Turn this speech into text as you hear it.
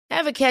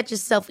Ever catch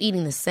yourself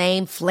eating the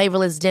same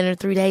flavorless dinner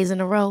 3 days in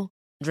a row?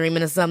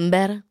 Dreaming of something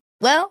better?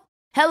 Well,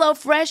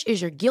 HelloFresh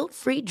is your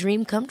guilt-free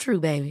dream come true,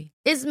 baby.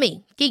 It's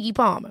me, Keke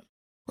Palmer.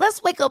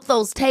 Let's wake up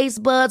those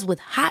taste buds with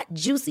hot,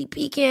 juicy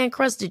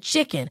pecan-crusted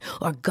chicken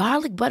or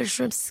garlic butter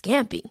shrimp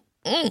scampi.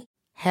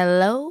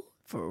 Hello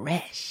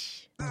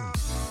Fresh.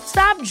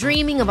 Stop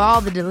dreaming of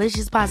all the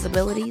delicious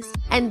possibilities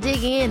and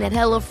dig in at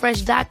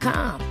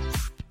HelloFresh.com.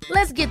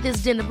 Let's get this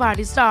dinner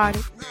party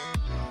started.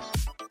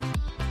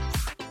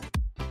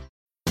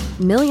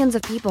 Millions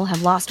of people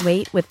have lost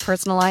weight with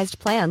personalized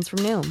plans from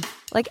Noom.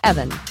 Like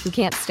Evan, who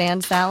can't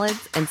stand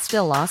salads and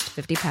still lost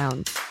 50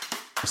 pounds.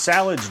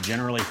 Salads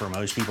generally for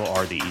most people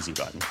are the easy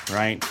button,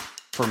 right?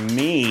 For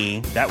me,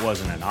 that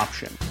wasn't an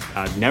option.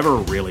 I never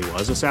really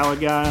was a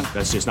salad guy.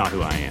 That's just not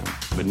who I am.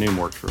 But Noom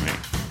worked for me.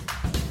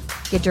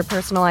 Get your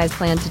personalized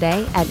plan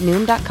today at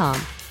Noom.com.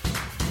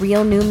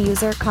 Real Noom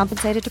user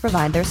compensated to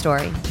provide their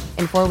story.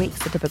 In 4 weeks,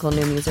 the typical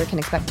Noom user can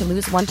expect to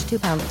lose 1 to 2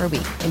 pounds per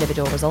week.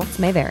 Individual results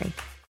may vary.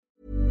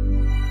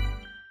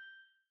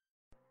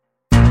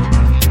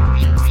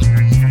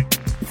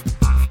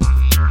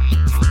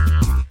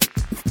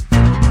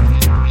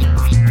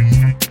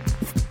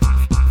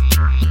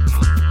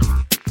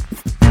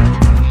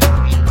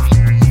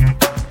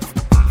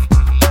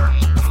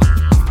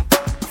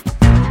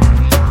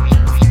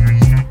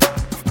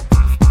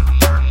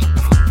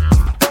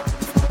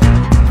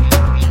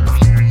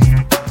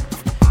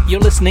 You're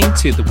listening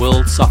to the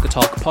World Soccer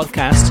Talk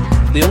podcast,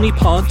 the only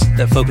pod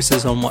that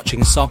focuses on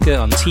watching soccer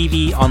on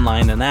TV,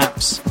 online and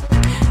apps.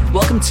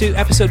 Welcome to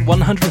episode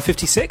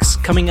 156.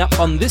 Coming up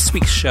on this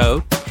week's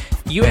show,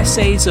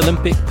 USA's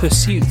Olympic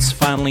pursuits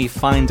finally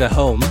find a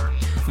home,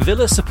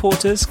 Villa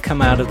supporters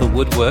come out of the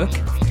woodwork,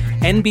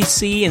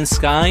 NBC and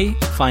Sky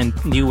find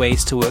new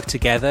ways to work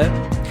together,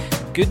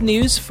 good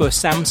news for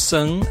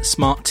Samsung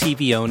smart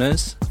TV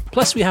owners,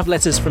 plus we have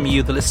letters from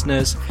you, the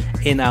listeners,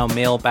 in our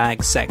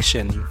mailbag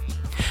section.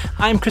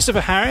 I'm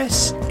Christopher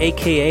Harris,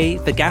 aka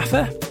The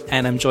Gaffer,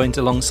 and I'm joined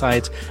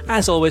alongside,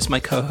 as always, my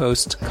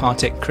co-host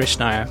Kartik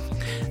Krishnaiyer.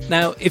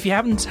 Now, if you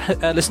haven't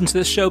listened to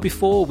this show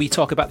before, we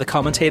talk about the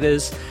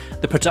commentators,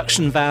 the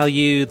production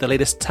value, the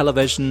latest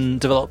television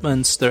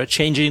developments that are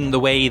changing the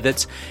way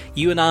that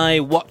you and I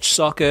watch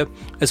soccer,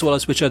 as well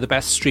as which are the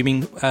best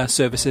streaming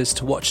services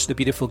to watch the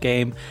beautiful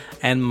game,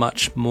 and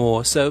much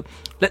more. So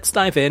let's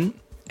dive in.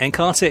 And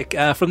Kartik,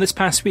 from this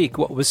past week,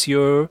 what was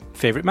your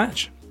favourite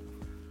match?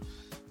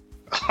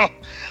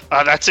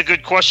 That's a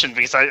good question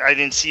because I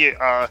didn't see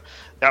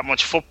that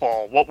much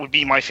football. What would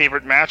be my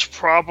favorite match?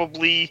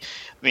 Probably,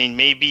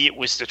 maybe it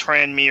was the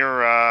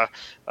Tranmere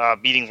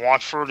beating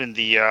Watford in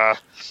the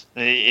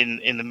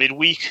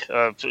midweek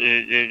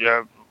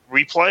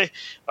replay,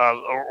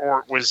 or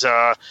it was.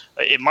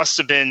 It must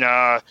have been.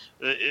 I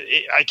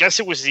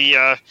guess it was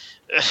the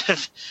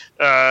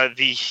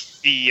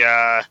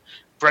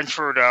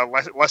Brentford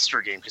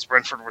Leicester game because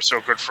Brentford were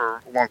so good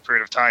for a long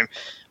period of time.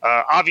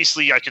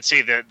 Obviously, I could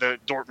say the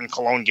Dortmund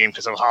Cologne game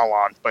because of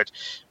Haaland, but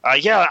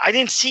I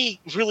didn't see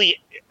really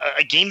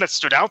a game that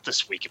stood out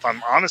this week, if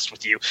I'm honest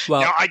with you.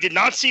 Well, now, I did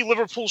not see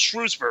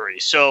Liverpool-Shrewsbury,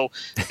 so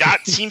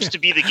that seems to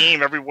be the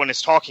game everyone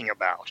is talking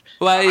about.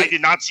 Well, I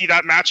did not see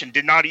that match and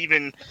did not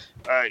even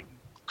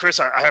Chris,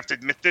 I have to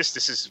admit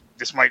this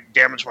might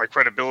damage my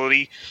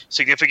credibility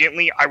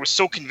significantly. I was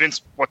so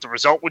convinced what the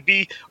result would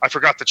be, I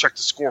forgot to check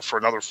the score for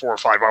another 4 or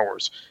 5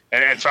 hours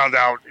and found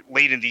out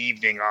late in the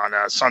evening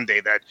on Sunday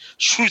that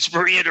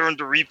Shrewsbury had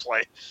earned a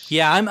replay.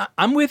 Yeah,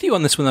 I'm with you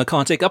on this one, though,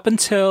 Kartik. Up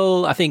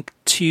until, I think,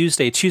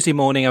 Tuesday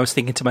morning, I was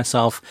thinking to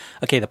myself,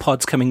 okay, the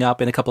pod's coming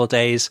up in a couple of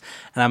days,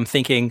 and I'm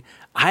thinking,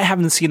 I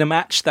haven't seen a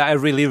match that I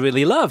really,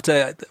 really loved.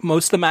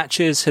 Most of the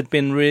matches had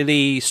been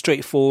really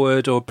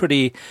straightforward or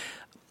pretty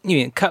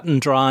cut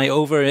and dry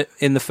over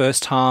in the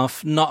first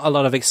half. Not a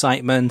lot of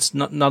excitement,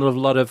 not a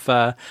lot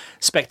of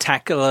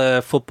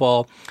spectacular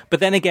football. But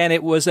then again,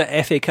 it was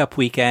a FA Cup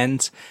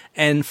weekend,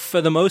 and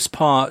for the most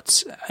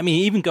part,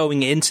 even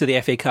going into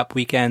the FA Cup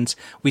weekend,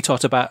 we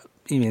talked about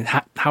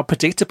how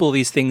predictable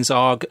these things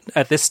are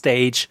at this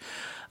stage,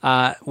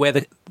 where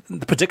the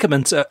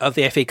predicament of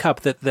the FA Cup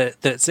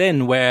that's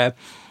in, where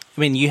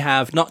you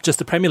have not just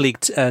the Premier League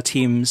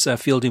teams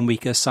fielding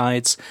weaker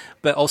sides,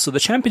 but also the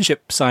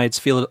Championship sides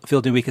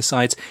fielding weaker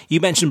sides. You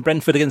mentioned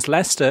Brentford against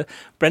Leicester.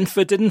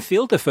 Brentford didn't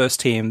field their first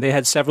team. They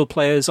had several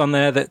players on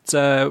there that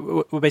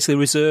were basically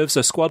reserves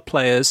or squad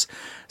players.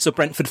 So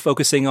Brentford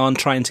focusing on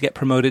trying to get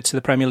promoted to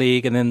the Premier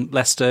League, and then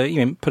Leicester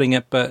putting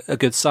up a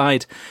good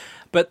side.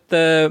 But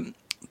the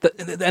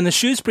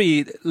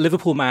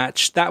Shrewsbury-Liverpool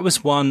match, that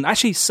was one.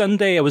 Actually,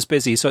 Sunday I was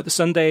busy. So at the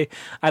Sunday,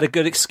 I had a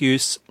good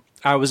excuse.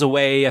 I was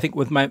away, I think,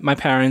 with my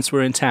parents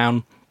were in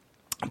town.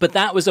 But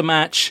that was a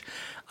match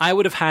I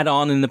would have had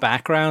on in the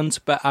background,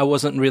 but I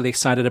wasn't really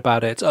excited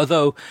about it.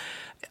 Although,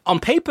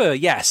 on paper,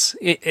 yes.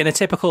 In a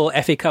typical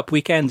FA Cup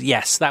weekend,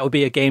 yes, that would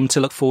be a game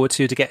to look forward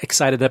to get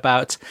excited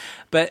about.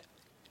 But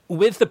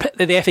with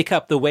the FA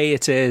Cup the way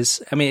it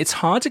is, it's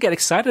hard to get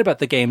excited about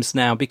the games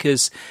now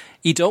because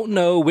you don't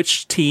know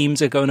which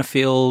teams are going to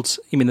field,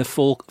 the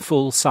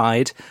full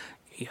side.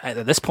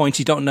 at this point,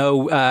 you don't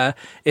know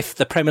if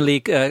the Premier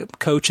League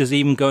coach is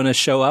even going to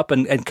show up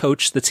and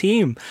coach the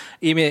team.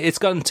 I mean, it's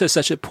gotten to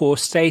such a poor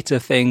state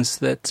of things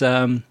that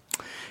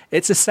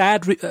it's a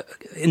sad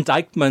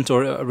indictment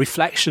or a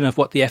reflection of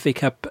what the FA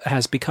Cup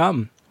has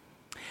become.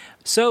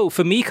 So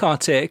for me,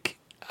 Kartik,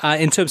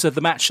 in terms of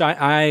the match,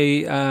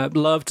 I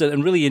loved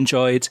and really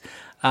enjoyed.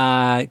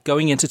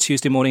 Going into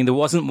Tuesday morning, there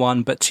wasn't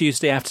one, but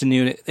Tuesday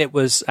afternoon, it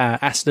was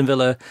Aston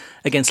Villa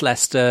against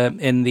Leicester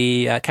in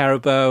the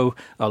Carabao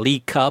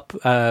League Cup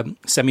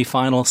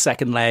semi-final,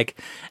 second leg.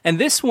 And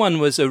this one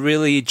was a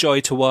really joy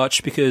to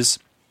watch because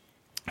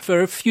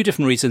for a few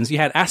different reasons. You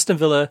had Aston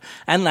Villa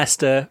and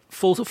Leicester,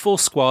 full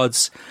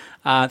squads.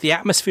 The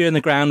atmosphere in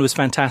the ground was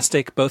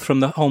fantastic, both from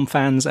the home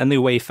fans and the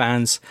away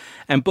fans,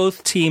 and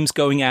both teams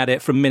going at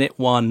it from minute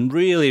one,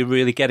 really,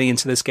 really getting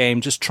into this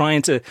game, just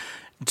trying to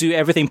do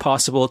everything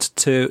possible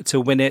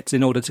to win it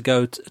in order to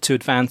go to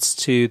advance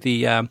to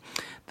the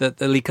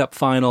League Cup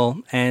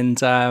final.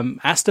 And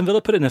Aston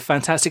Villa put in a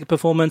fantastic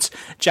performance.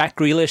 Jack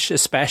Grealish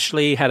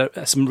especially had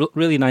some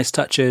really nice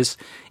touches,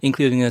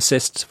 including an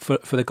assist for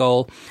the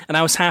goal. And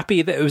I was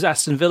happy that it was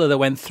Aston Villa that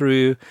went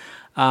through.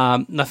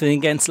 Nothing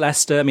against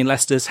Leicester. I mean,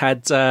 Leicester's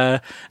had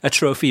a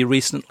trophy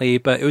recently,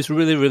 but it was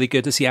really, really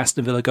good to see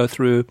Aston Villa go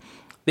through.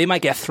 They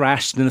might get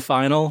thrashed in the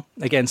final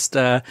against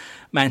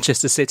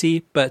Manchester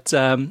City, but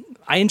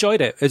I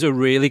enjoyed it. It was a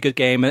really good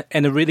game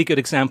and a really good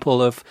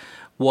example of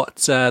what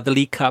the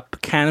League Cup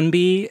can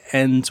be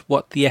and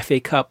what the FA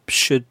Cup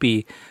should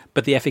be.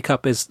 But the FA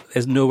Cup is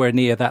nowhere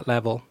near that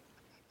level.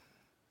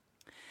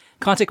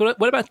 Kartik, what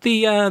about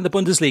the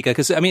Bundesliga?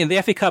 Because, I mean,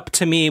 the FA Cup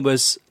to me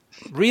was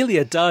really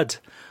a dud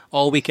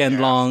all weekend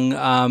long.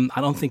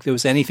 I don't think there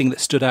was anything that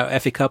stood out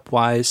FA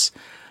Cup-wise.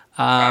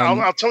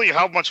 I'll tell you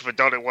how much of a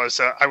dud it was.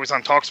 I was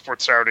on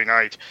TalkSport Saturday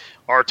night,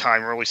 our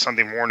time, early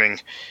Sunday morning,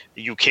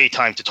 UK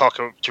time,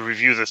 to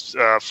review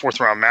the fourth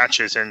round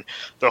matches, and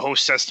the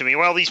host says to me,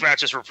 "Well, these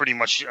matches were pretty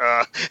much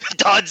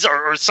duds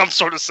or some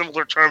sort of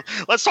similar term.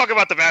 Let's talk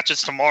about the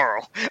matches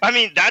tomorrow." I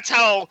mean, that's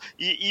how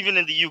even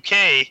in the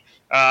UK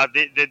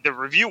the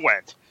review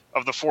went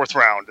of the fourth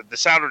round, the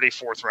Saturday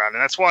fourth round,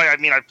 and that's why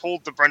I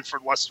pulled the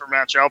Brentford-Leicester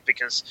match out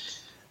because.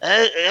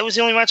 It was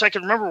the only match I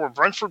can remember where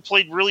Brentford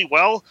played really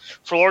well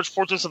for large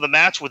portions of the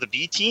match with a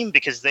B team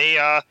because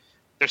they're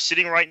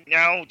sitting right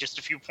now just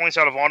a few points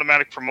out of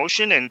automatic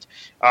promotion. And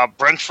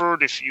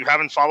Brentford, if you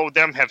haven't followed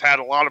them, have had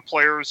a lot of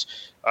players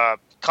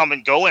come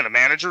and go, and a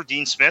manager,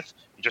 Dean Smith,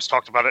 we just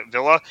talked about it at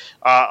Villa,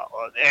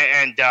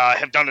 and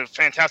have done a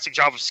fantastic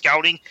job of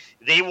scouting.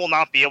 They will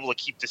not be able to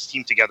keep this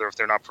team together if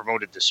they're not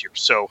promoted this year.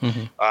 So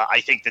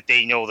I think that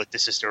they know that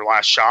this is their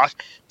last shot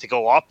to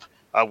go up.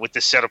 With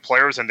this set of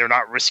players, and they're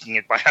not risking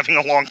it by having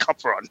a long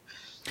cup run.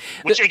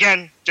 Which,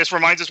 again, just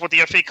reminds us what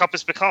the FA Cup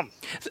has become.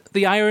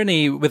 The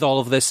irony with all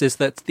of this is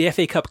that the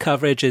FA Cup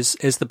coverage is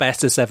the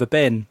best it's ever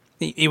been.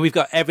 We've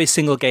got every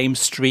single game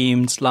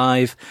streamed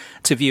live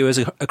to viewers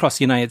across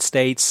the United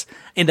States.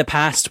 In the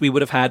past, we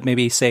would have had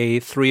maybe, say,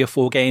 3 or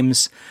 4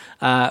 games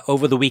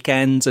over the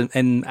weekend,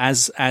 and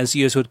as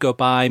years would go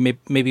by,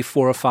 maybe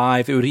 4 or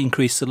 5, it would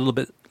increase a little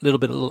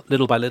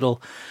by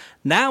little.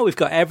 Now we've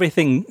got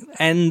everything,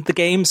 and the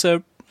games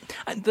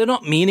they're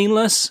not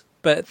meaningless,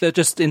 but they're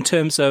just in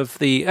terms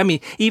of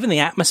even the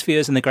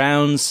atmospheres and the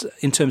grounds,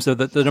 in terms of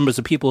the numbers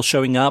of people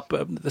showing up,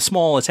 the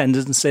small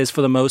attendances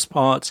for the most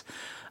part.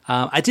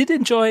 I did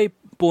enjoy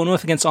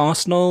Bournemouth against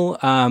Arsenal,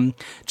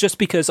 just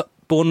because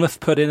Bournemouth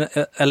put in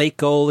a late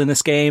goal in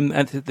this game,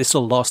 and they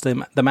still lost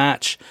the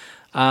match.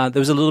 There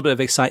was a little bit of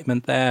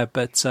excitement there,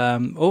 but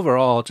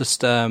overall,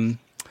 just...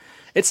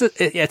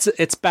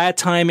 It's bad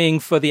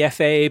timing for the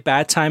FA,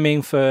 bad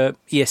timing for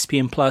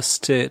ESPN Plus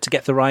to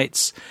get the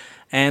rights,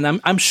 and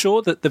I'm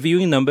sure that the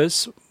viewing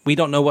numbers, we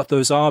don't know what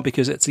those are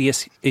because it's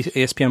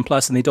ESPN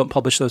Plus and they don't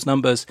publish those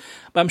numbers,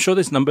 but I'm sure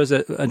those numbers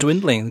are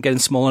dwindling, getting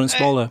smaller and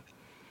smaller.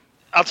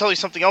 I'll tell you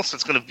something else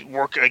that's going to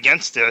work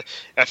against the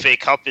FA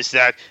Cup is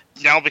that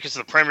now, because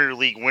of the Premier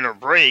League winter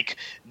break,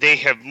 they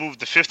have moved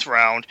the fifth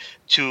round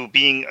to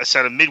being a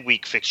set of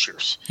midweek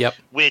fixtures. Yep.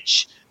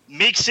 Which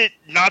makes it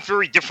not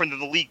very different than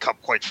the League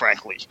Cup, quite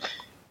frankly.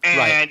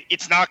 And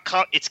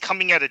it's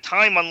coming at a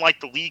time, unlike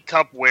the League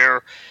Cup,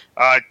 where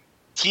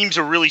teams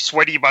are really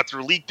sweaty about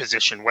their league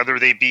position, whether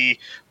they be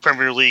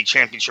Premier League,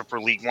 Championship, or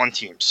League One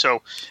teams.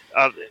 So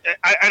I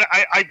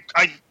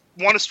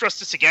want to stress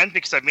this again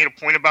because I've made a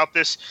point about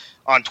this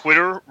on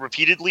Twitter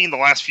repeatedly in the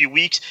last few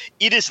weeks.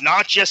 It is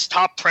not just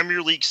top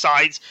Premier League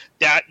sides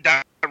that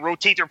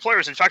rotate their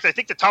players. In fact, I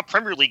think the top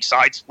Premier League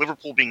sides,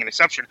 Liverpool being an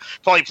exception,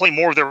 probably play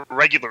more of their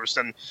regulars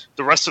than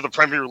the rest of the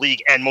Premier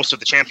League and most of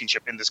the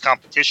Championship in this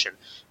competition.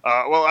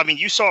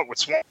 You saw it with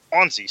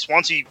Swansea.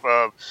 Swansea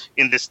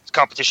in this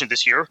competition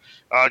this year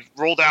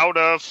rolled out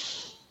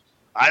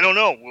I don't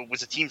know.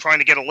 Was a team trying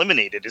to get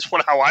eliminated? Is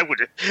how I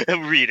would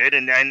read it,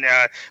 and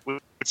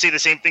would say the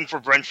same thing for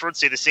Brentford.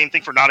 Say the same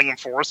thing for Nottingham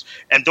Forest,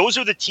 and those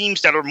are the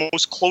teams that are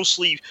most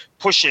closely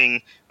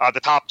pushing the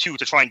top two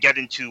to try and get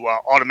into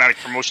automatic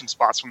promotion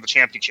spots from the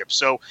championship.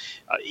 So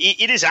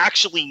it is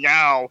actually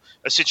now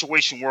a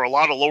situation where a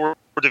lot of lower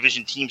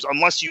division teams,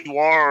 unless you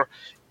are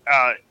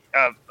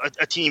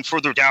a team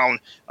further down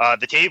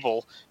the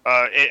table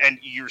and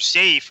you're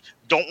safe,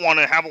 don't want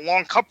to have a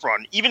long cup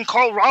run. Even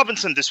Carl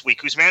Robinson this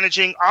week, who's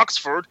managing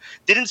Oxford,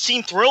 didn't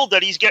seem thrilled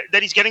that he's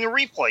getting a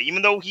replay,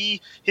 even though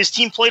his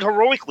team played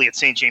heroically at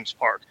St. James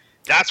Park.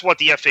 That's what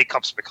the FA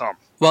Cup's become,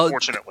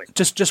 unfortunately.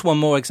 Just one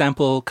more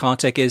example,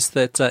 Kartik, is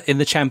that in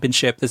the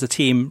Championship, there's a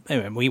team,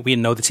 we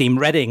know the team,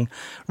 Reading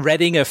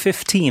are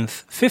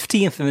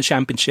 15th in the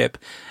Championship.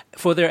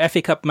 For their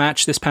FA Cup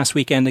match this past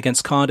weekend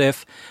against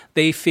Cardiff,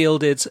 they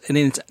fielded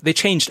they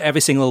changed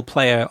every single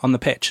player on the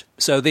pitch.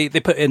 So they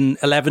put in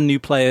 11 new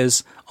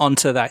players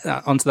onto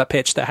that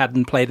pitch that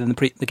hadn't played in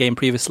the game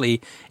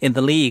previously in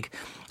the league.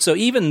 So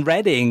even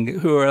Reading,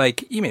 who are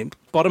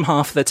bottom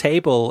half of the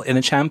table in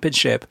the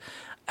Championship,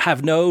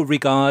 have no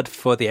regard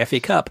for the FA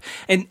Cup.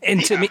 And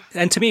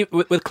to me,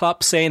 with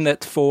Klopp saying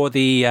that for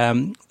the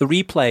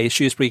replay,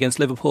 Shrewsbury against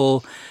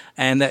Liverpool,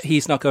 and that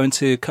he's not going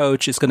to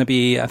coach, it's going to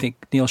be, I think,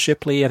 Neil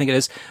Shipley,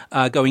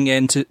 going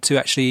in to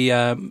actually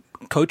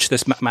coach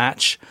this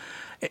match.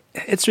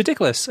 It's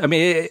ridiculous. I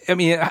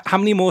mean, how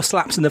many more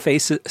slaps in the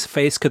face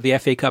could the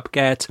FA Cup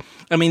get?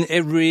 I mean,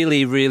 it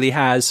really, really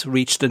has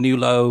reached a new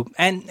low.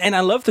 And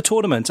I love the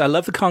tournament. I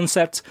love the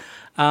concept.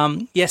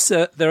 Yes,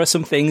 there are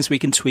some things we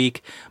can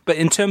tweak, but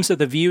in terms of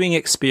the viewing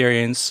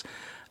experience,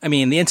 I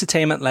mean, the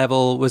entertainment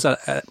level was at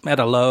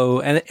a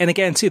low, and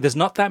again, too, there's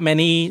not that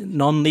many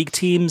non-league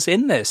teams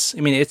in this.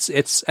 I mean,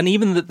 it's and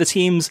even the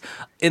teams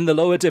in the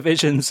lower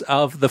divisions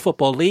of the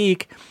Football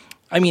League,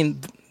 I mean,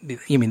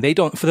 they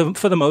don't,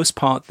 for the most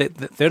part,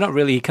 they're not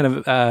really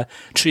kind of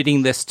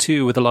treating this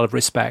too with a lot of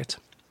respect.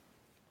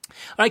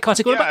 All right,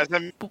 Kartik, as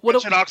I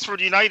mentioned,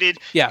 Oxford United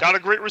got a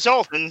great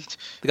result, and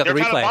they're kind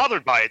of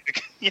bothered by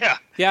it. Yeah.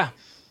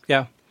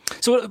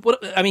 So,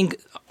 I mean,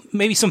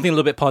 maybe something a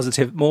little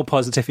bit more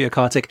positive here,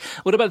 Kartik.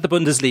 What about the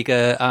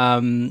Bundesliga?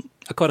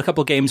 I caught a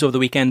couple of games over the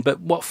weekend, but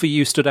what for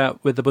you stood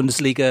out with the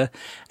Bundesliga?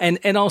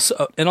 And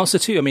also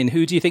too, I mean,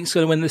 who do you think is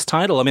going to win this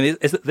title? I mean,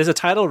 there's a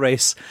title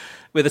race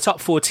with the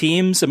top four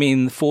teams. I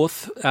mean,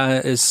 fourth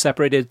is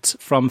separated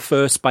from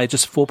first by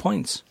just 4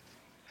 points.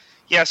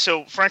 Yeah,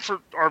 so Frankfurt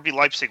RB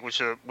Leipzig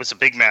was a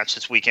big match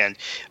this weekend.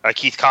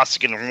 Keith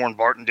Costigan and Warren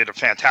Barton did a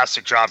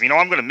fantastic job.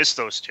 I'm going to miss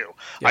those two.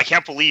 Yeah. I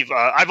can't believe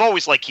I've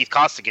always liked Keith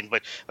Costigan,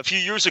 but a few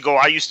years ago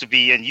I used to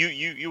be, and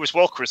you as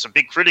well, Chris, a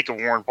big critic of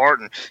Warren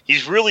Barton.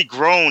 He's really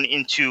grown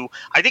into,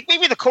 I think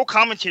maybe the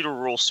co-commentator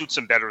role suits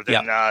him better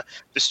than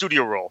the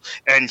studio role,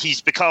 and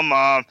he's become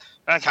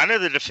kind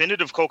of the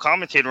definitive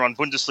co-commentator on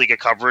Bundesliga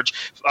coverage.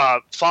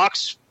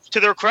 Fox,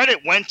 to their credit,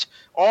 went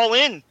all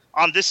in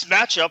on this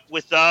matchup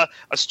with a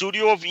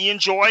studio of Ian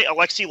Joy,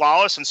 Alexi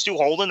Lalas, and Stu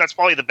Holden. That's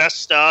probably the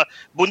best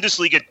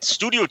Bundesliga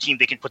studio team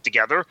they can put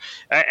together.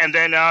 And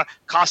then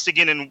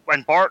Costigan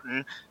and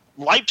Barton.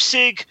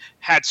 Leipzig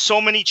had so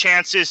many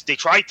chances. They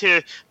tried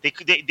to.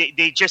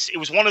 They just. It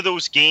was one of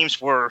those games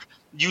where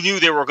you knew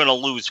they were going to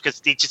lose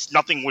because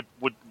nothing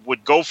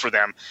would go for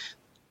them.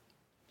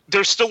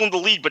 They're still in the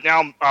lead, but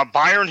now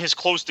Bayern has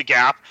closed the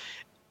gap.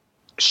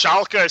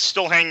 Schalke is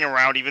still hanging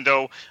around, even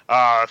though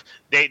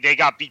they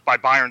got beat by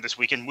Bayern this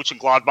weekend.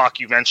 Mönchengladbach,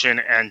 you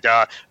mentioned, and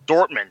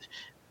Dortmund.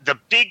 The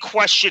big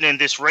question in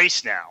this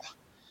race now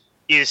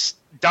is,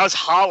 does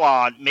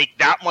Haaland make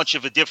that much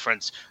of a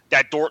difference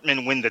that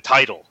Dortmund win the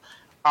title?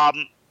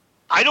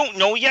 I don't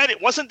know yet.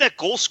 It wasn't that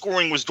goal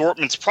scoring was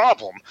Dortmund's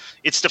problem.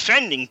 It's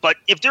defending. But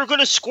if they're going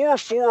to score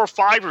 4 or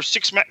 5 or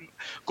 6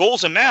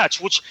 goals a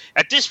match, which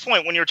at this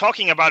point, when you're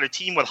talking about a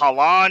team with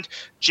Haaland,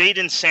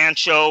 Jadon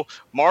Sancho,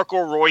 Marco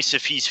Reus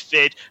if he's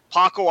fit,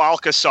 Paco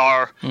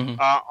Alcácer,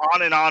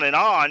 on and on and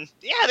on,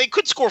 they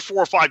could score 4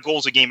 or 5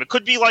 goals a game. It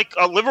could be like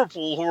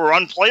Liverpool, who are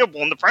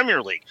unplayable in the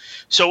Premier League.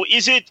 So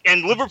is it –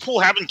 and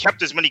Liverpool haven't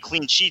kept as many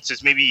clean sheets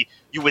as maybe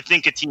you would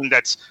think a team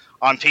that's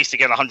on pace to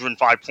get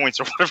 105 points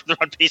or whatever they're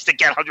on pace to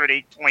get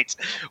 108 points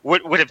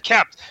would have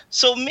kept.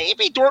 So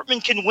maybe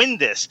Dortmund can win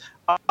this.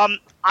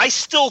 I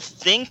still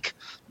think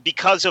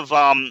because of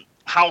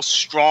how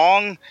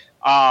strong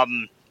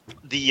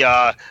the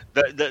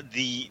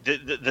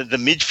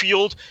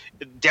midfield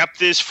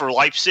depth is for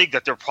Leipzig,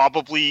 that they're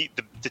probably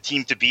the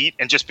team to beat,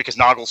 and just because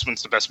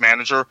Nagelsmann's the best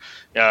manager,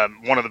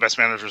 one of the best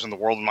managers in the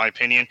world in my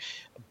opinion.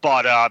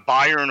 But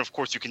Bayern, of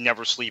course, you can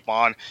never sleep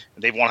on.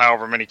 They've won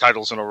however many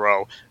titles in a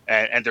row,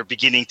 and they're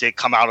beginning to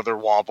come out of their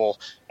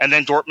wobble. And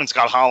then Dortmund's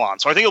got Haaland,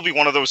 so I think it'll be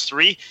one of those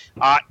three.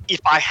 If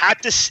I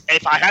had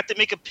to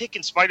make a pick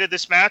in spite of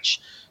this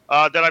match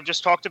that I've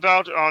just talked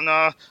about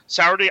on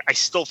Saturday, I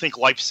still think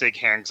Leipzig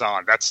hangs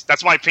on.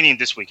 That's my opinion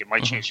this week. It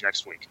might change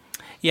next week.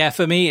 Yeah,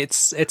 for me,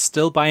 it's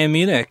still Bayern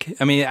Munich.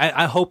 I mean,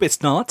 I hope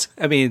it's not.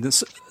 I mean,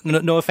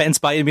 No offense,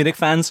 Bayern Munich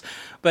fans,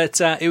 but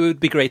it would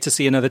be great to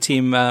see another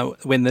team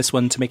win this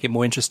one to make it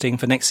more interesting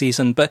for next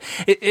season. But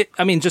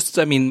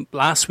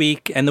last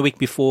week and the week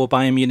before,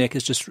 Bayern Munich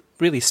is just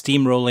really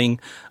steamrolling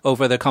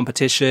over the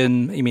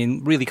competition. I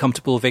mean, really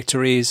comfortable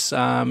victories.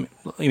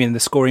 They're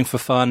scoring for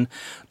fun.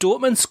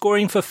 Dortmund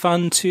scoring for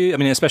fun too. I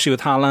mean, especially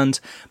with Haaland.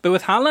 But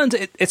with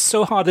Haaland, it's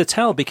so hard to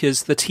tell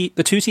because the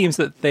two teams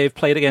that they've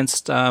played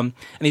against, and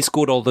he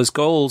scored all those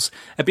goals,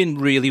 have been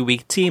really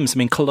weak teams. I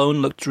mean,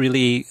 Cologne looked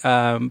really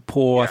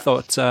poor, I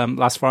thought,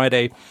 last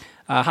Friday.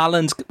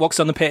 Haaland walks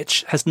on the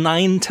pitch, has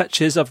 9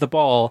 touches of the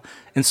ball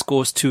and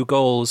scores 2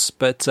 goals.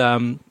 But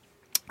a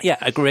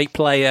great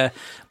player.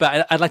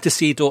 But I'd like to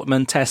see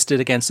Dortmund tested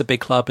against a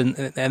big club, and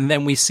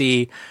then we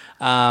see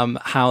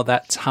how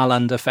that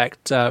Haaland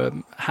effect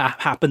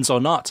happens or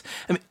not.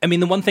 I mean,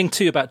 the one thing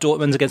too about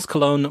Dortmund against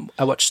Cologne,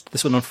 I watched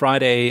this one on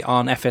Friday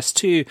on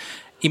FS2.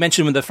 You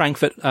mentioned with the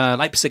Frankfurt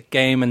Leipzig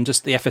game and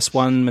just the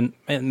FS1,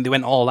 and they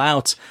went all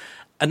out.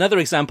 Another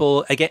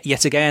example,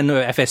 yet again,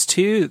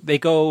 FS2, they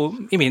go,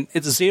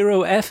 it's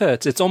zero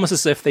effort. It's almost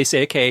as if they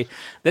say, okay,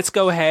 let's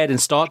go ahead and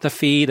start the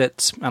feed at,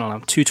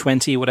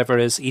 2:20, whatever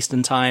it is,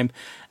 Eastern time.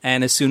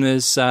 And as soon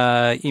as,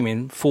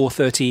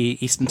 4:30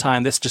 Eastern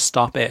time, let's just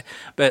stop it.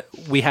 But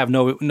we have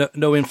no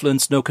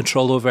influence, no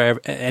control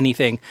over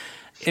anything.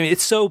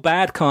 It's so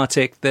bad,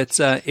 Kartik, that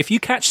if you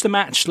catch the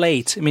match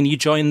late, you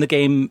join the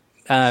game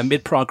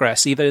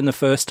mid-progress, either in the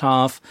first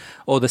half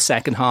or the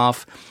second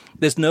half.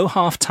 There's no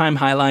half-time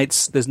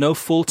highlights. There's no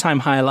full-time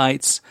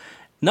highlights.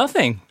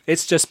 Nothing.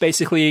 It's just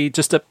basically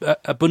just a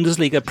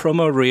Bundesliga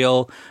promo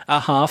reel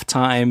at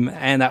half-time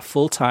and at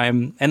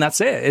full-time, and that's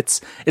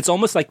it. It's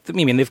almost like,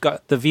 they've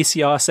got the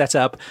VCR set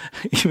up.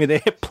 They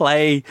hit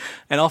play,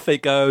 and off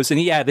it goes. And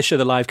they show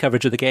the live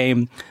coverage of the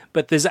game.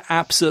 But there's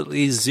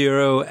absolutely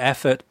zero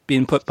effort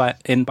being put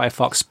in by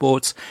Fox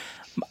Sports.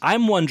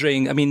 I'm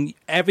wondering,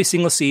 every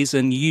single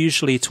season,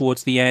 usually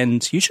towards the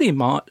end, usually in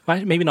March,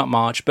 maybe not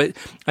March, but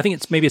I think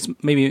it's maybe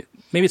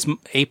it's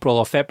April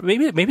or February,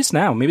 maybe it's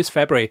now, maybe it's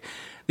February.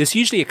 There's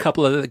usually a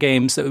couple of the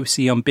games that we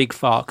see on Big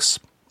Fox.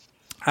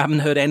 I haven't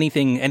heard any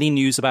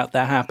news about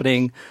that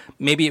happening.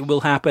 Maybe it will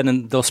happen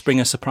and they'll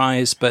spring a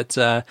surprise, but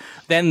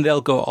then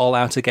they'll go all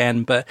out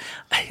again. But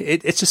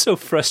it's just so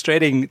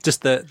frustrating,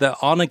 just the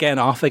on again,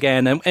 off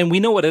again. And we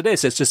know what it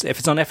is. It's just, if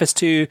it's on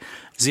FS2,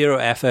 zero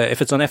effort.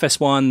 If it's on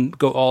FS1,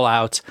 go all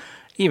out.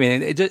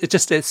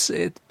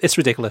 It's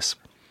ridiculous.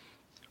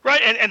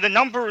 Right, and the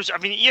numbers,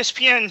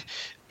 ESPN,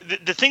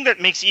 the thing that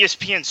makes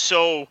ESPN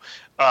so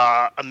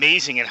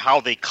amazing in how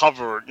they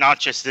cover not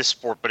just this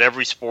sport but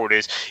every sport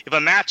is, if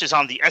a match is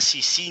on the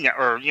SEC net,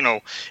 or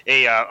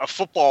a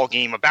football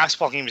game, a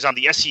basketball game is on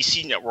the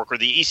SEC network or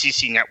the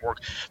ACC network,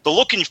 the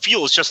look and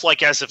feel is just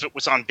like as if it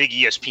was on big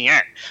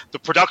ESPN. The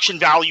production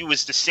value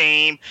is the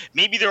same.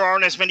 Maybe there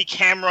aren't as many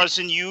cameras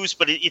in use,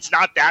 but it's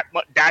not that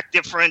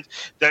different.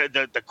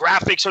 The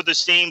graphics are the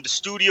same. The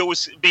studio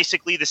is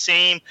basically the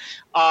same.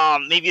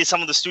 Maybe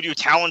some of the studio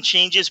talent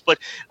changes, but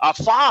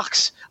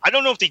Fox, I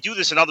don't know if they do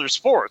this in other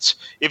sports.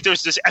 If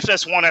there's this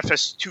FS1,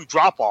 FS2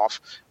 drop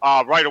off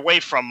right away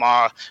from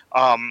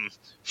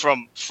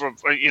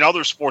in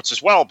other sports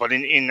as well, but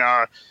in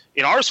our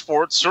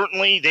sports,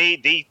 certainly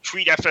they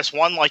treat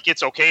FS1 like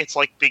it's okay. It's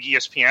like big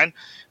ESPN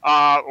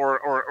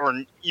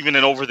or even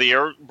an over the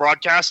air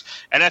broadcast,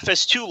 and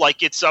FS2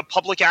 like it's a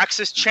public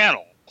access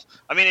channel.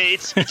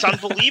 It's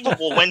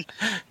unbelievable when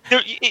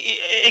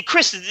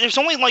Chris, there's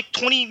only like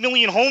 20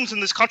 million homes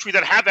in this country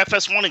that have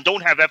FS1 and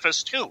don't have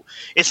FS2.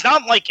 It's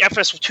not like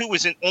FS2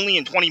 isn't only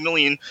in 20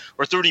 million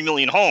or 30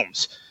 million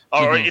homes.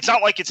 Or it's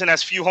not like it's in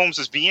as few homes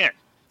as BN.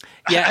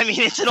 Yeah.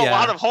 It's in a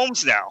lot of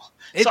homes now.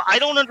 So I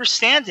don't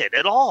understand it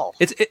at all.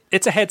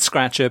 It's a head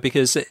scratcher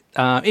because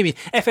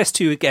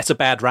FS2 gets a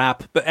bad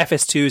rap, but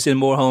FS2 is in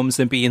more homes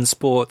than BN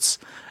Sports.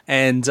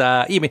 And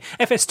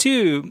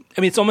FS2,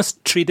 it's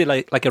almost treated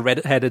like a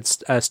red-headed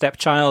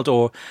stepchild,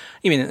 or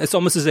it's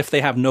almost as if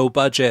they have no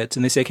budget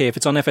and they say, okay, if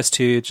it's on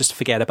FS2, just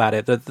forget about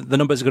it. The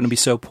numbers are going to be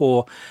so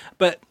poor.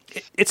 But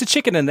it's a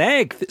chicken and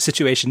egg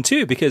situation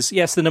too, because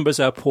yes, the numbers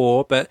are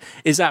poor, but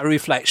is that a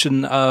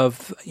reflection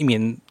of,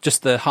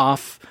 just the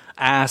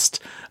half-assed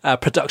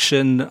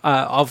production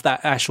of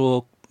that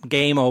actual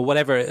game or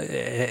whatever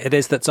it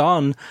is that's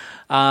on?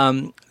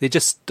 They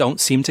just don't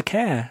seem to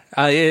care.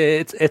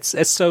 It's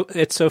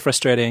so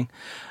frustrating.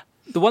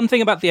 The one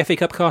thing about the FA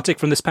Cup, Kartik,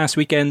 from this past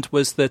weekend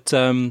was that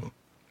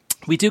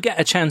we do get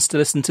a chance to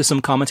listen to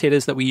some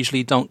commentators that we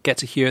usually don't get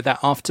to hear that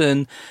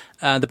often.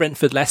 The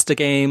Brentford-Leicester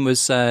game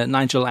was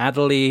Nigel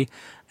Adderley,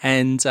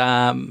 and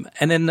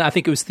then I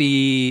think it was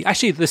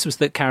this was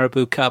the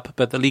Carabao Cup,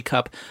 but the League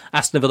Cup,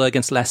 Aston Villa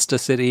against Leicester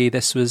City.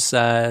 This was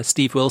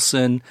Steve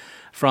Wilson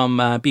from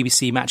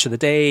BBC Match of the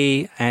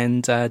Day,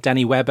 and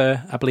Danny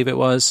Webber, I believe it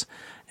was.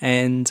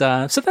 And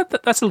so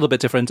that's a little bit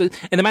different. In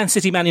the Man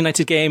City-Man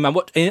United game,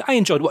 I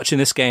enjoyed watching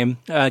this game.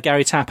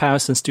 Gary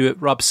Taphouse and Stuart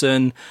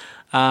Robson.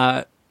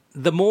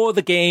 The more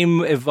the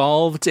game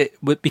evolved, it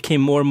became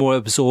more and more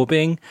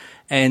absorbing.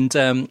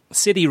 And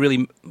City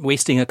really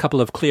wasting a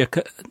couple of clear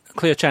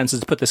chances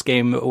to put this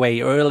game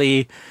away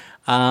early.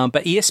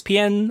 But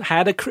ESPN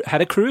had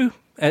a crew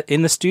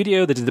in the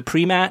studio that did the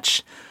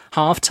pre-match,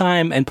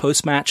 halftime, and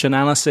post-match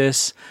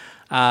analysis.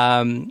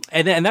 And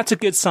that's a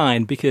good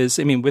sign because,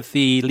 I mean, with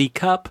the League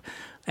Cup,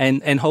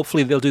 and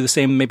hopefully they'll do the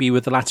same maybe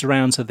with the latter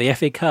rounds of the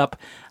FA Cup,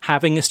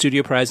 having a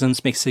studio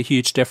presence makes a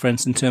huge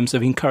difference in terms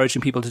of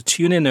encouraging people to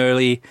tune in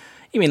early.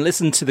 I mean,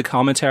 listen to the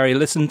commentary,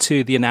 listen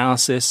to the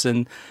analysis,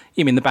 and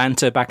I mean the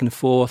banter back and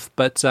forth.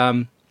 But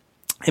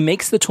it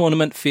makes the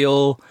tournament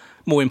feel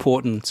more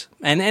important,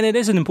 and it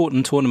is an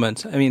important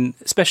tournament. I mean,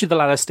 especially the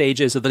latter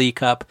stages of the League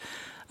Cup.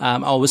 I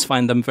always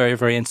find them very,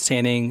 very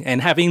entertaining,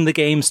 and having the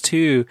games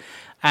too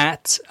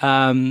at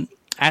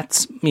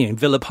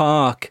Villa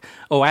Park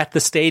or at the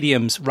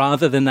stadiums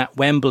rather than at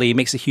Wembley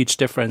makes a huge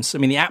difference. I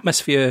mean, the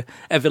atmosphere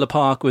at Villa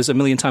Park was a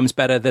million times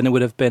better than it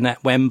would have been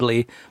at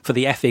Wembley for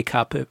the FA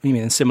Cup, I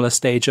mean, a similar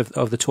stage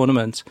of the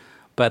tournament.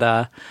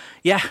 But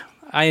yeah,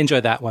 I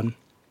enjoyed that one.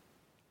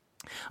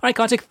 All right,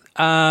 Kartik,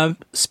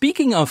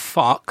 speaking of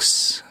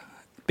Fox,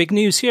 big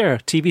news here,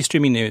 TV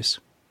streaming news.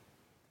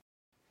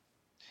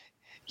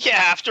 Yeah,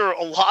 after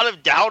a lot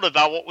of doubt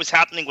about what was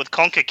happening with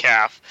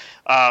CONCACAF,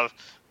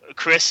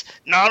 Chris,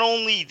 not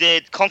only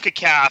did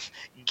CONCACAF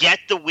get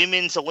the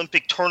Women's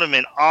Olympic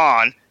Tournament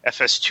on,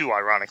 FS2,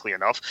 ironically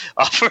enough,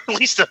 for at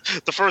least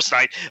the first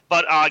night,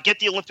 but get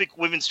the Olympic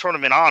Women's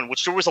Tournament on,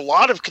 which there was a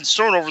lot of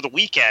concern over the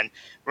weekend.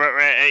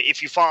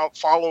 If you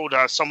followed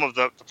some of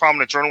the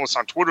prominent journalists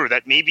on Twitter,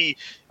 that maybe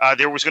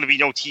there was going to be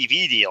no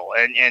TV deal,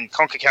 and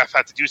CONCACAF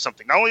had to do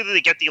something. Not only did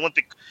they get the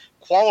Olympic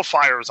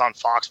qualifiers on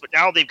Fox, but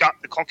now they've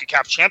got the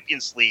CONCACAF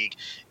Champions League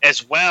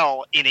as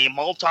well in a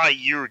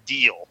multi-year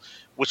deal,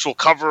 which will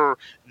cover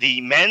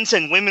the men's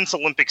and women's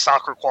Olympic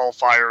soccer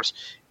qualifiers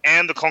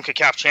and the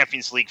CONCACAF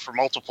Champions League for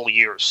multiple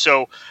years.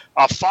 So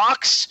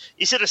Fox,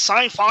 is it a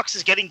sign Fox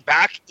is getting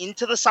back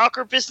into the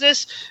soccer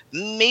business?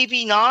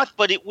 Maybe not,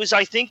 but it was,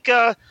 I think,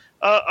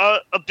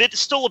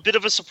 still a bit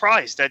of a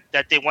surprise that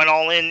they went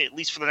all in, at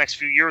least for the next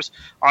few years,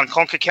 on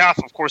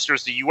CONCACAF. Of course,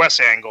 there's the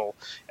U.S. angle,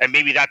 and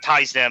maybe that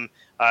ties them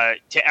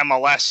to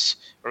MLS,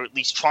 or at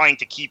least trying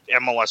to keep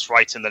MLS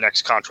rights in the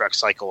next contract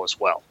cycle as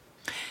well.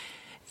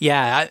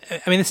 Yeah,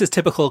 I mean, this is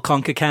typical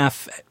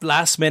CONCACAF.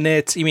 Last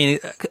minute, I mean,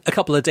 a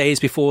couple of days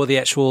before the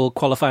actual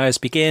qualifiers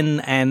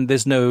begin, and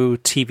there's no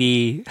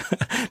TV.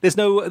 There's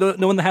no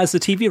one that has the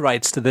TV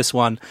rights to this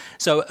one.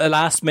 So a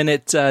last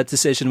minute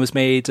decision was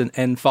made,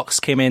 and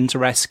Fox came in to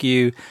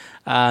rescue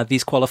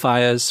these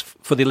qualifiers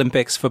for the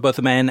Olympics for both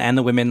the men and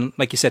the women,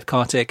 like you said,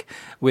 Kartik,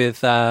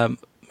 with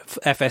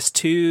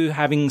FS2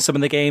 having some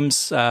of the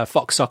games.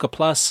 Fox Soccer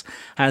Plus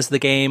has the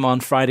game on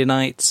Friday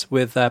night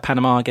with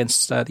Panama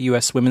against the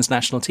US women's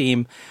national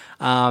team,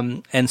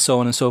 and so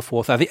on and so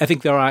forth. I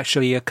think there are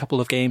actually a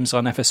couple of games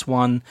on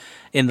FS1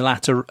 in the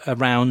latter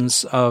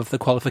rounds of the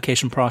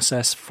qualification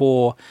process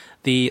for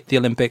the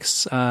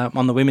Olympics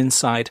on the women's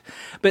side.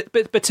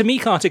 But to me,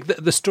 Kartik,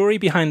 the story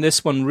behind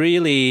this one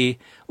really,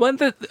 well,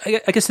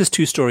 I guess there's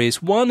two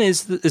stories. One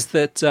is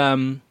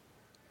that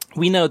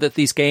we know that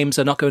these games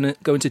are not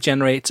going to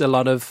generate a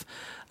lot of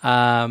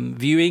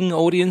viewing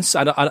audience.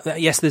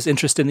 Yes, there's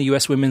interest in the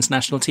U.S. women's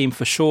national team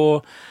for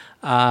sure,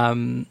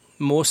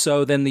 more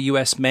so than the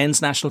U.S.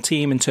 men's national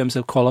team in terms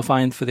of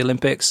qualifying for the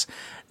Olympics.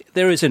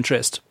 There is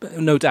interest,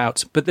 no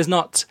doubt, but there's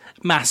not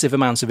massive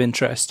amounts of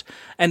interest.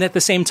 And at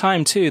the same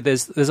time, too,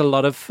 there's a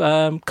lot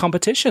of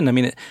competition. I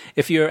mean,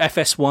 if you're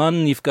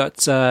FS1, you've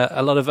got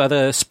a lot of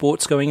other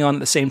sports going on at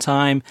the same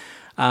time.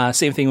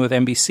 Same thing with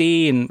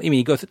NBC, and I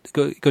mean, you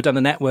go down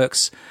the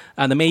networks,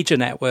 the major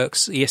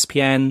networks,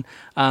 ESPN.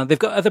 They've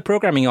got other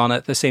programming on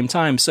at the same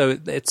time, so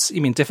it's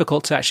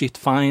difficult to actually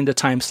find a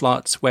time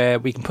slot where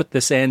we can put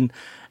this in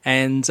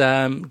and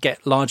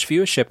get large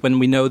viewership when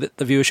we know that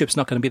the viewership's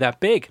not going to be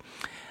that big.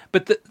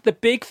 But the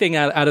big thing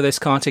out of this,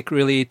 Kartik,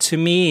 really, to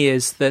me,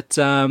 is that,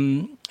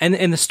 and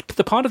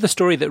the part of the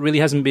story that really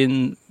hasn't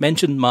been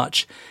mentioned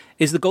much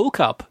is the Gold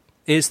Cup.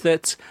 Is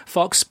that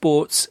Fox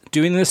Sports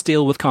doing this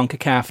deal with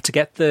CONCACAF to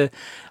get the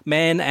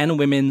men and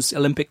women's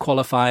Olympic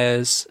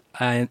qualifiers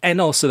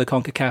and also the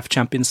CONCACAF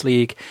Champions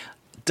League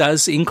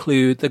does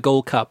include the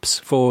Gold Cups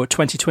for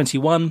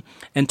 2021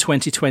 and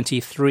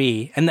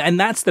 2023. And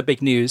that's the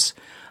big news.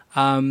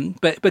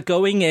 But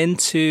going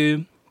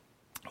into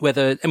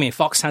whether, I mean,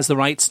 Fox has the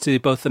rights to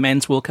both the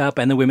Men's World Cup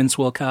and the Women's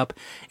World Cup,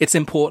 it's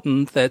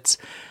important that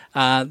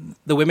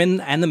the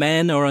women and the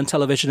men are on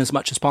television as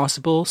much as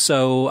possible.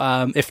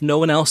 So if no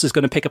one else is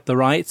going to pick up the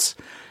rights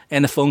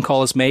and the phone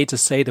call is made to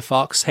say to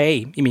Fox,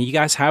 hey, I mean, you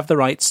guys have the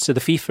rights to the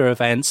FIFA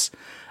events.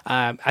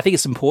 I think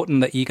it's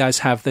important that you guys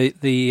have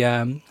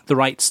the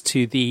rights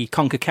to the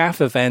CONCACAF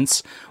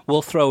events.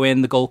 We'll throw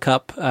in the Gold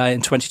Cup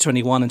in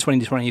 2021 and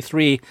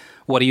 2023.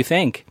 What do you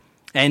think?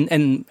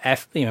 And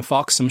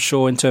Fox, I'm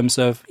sure, in terms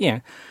of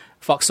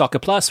Fox Soccer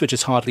Plus, which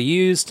is hardly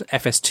used,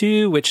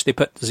 FS2, which they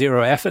put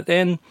zero effort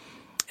in.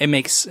 It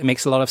makes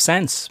a lot of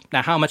sense.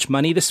 Now, how much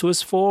money this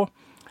was for?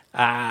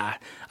 I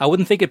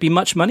wouldn't think it'd be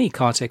much money,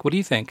 Kartik. What do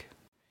you think?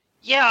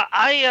 Yeah,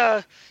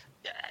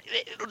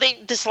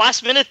 this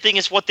last minute thing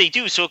is what they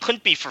do, so it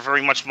couldn't be for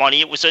very much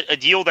money. It was a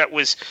deal that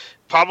was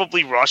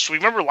probably rushed.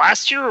 Remember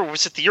last year, or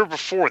was it the year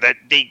before, that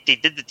they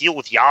did the deal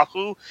with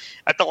Yahoo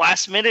at the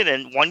last minute?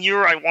 And one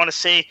year, I want to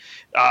say,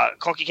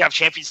 CONCACAF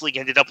Champions League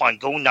ended up on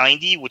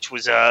Go90, which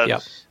was a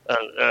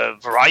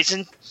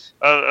Verizon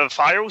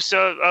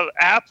Fios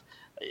app.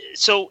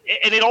 So,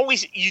 and it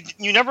always,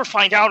 you never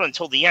find out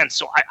until the end.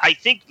 So I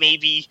think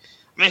maybe,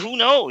 who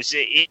knows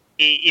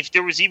if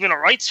there was even a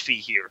rights fee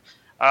here.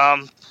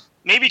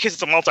 Maybe because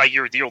it's a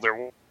multi-year deal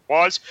there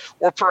was,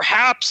 or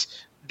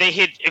perhaps they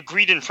had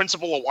agreed in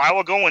principle a while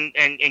ago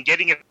and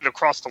getting it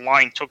across the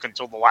line took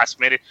until the last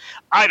minute.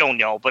 I don't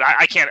know, but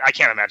I can't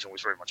imagine it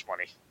was very much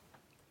money.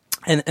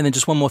 And then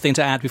just one more thing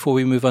to add before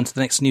we move on to the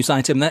next news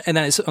item, and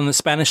that is on the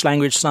Spanish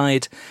language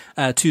side.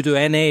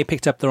 Tudor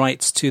picked up the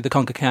rights to the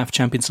CONCACAF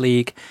Champions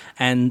League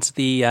and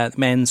the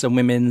men's and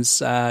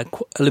women's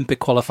Olympic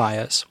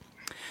qualifiers.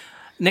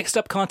 Next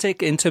up,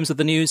 Kartik, in terms of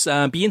the news,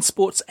 beIN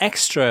Sports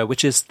Extra,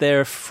 which is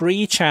their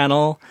free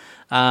channel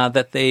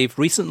that they've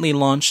recently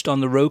launched on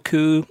the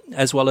Roku,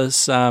 as well as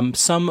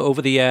some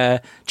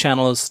over-the-air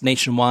channels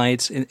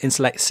nationwide in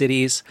select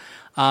cities,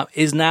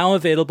 is now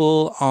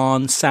available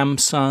on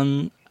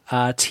Samsung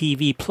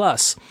TV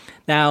Plus.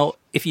 Now,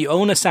 if you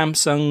own a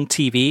Samsung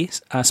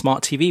TV,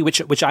 smart TV,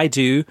 which I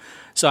do,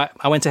 so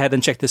I went ahead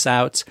and checked this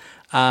out.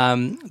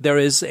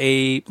 There's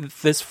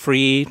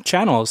free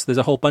channels. There's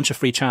a whole bunch of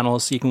free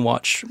channels you can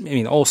watch.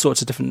 All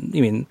sorts of different.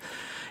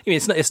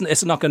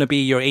 It's not going to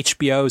be your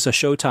HBOs or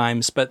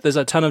Showtimes, but there's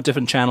a ton of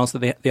different channels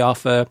that they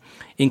offer,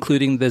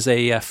 including there's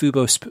a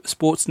Fubo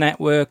Sports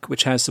Network,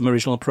 which has some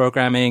original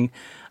programming.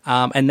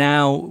 And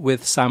now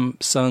with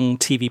Samsung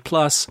TV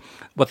Plus,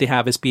 what they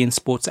have is beIN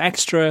Sports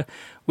Extra,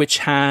 which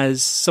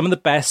has some of the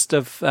best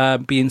of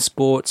beIN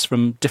Sports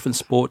from different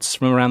sports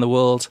from around the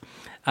world.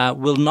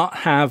 Will not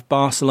have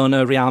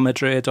Barcelona, Real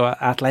Madrid, or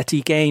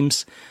Atleti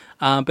games,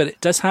 but it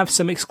does have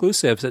some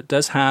exclusives. It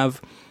does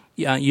have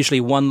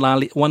usually one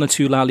or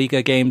two La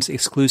Liga games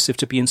exclusive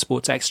to beIN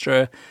Sports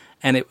Extra,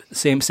 and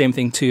same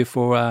thing too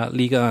for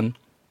Liga 1.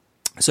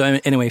 So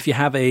anyway, if you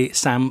have a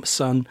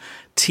Samsung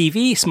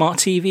TV, smart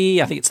TV,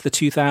 I think it's the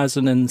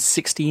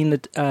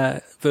 2016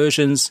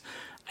 versions,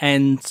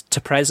 and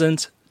to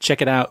present,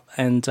 check it out.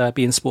 And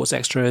beIN Sports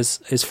Extra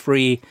is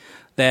free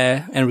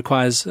there and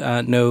requires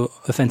no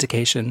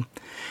authentication.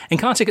 And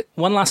Kartik,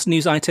 one last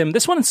news item.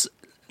 This one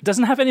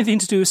doesn't have anything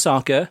to do with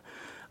soccer,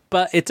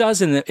 but it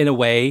does in a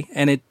way,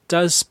 and it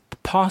does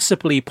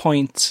possibly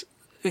point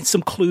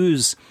some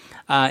clues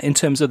in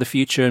terms of the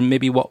future and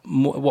maybe what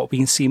we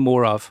can see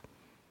more of.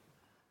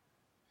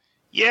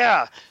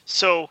 Yeah,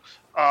 so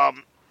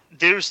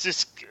there's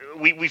this.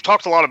 We've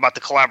talked a lot about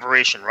the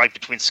collaboration, right,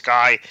 between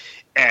Sky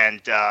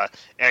and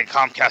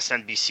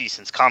Comcast NBC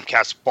since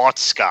Comcast bought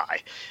Sky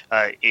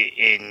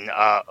in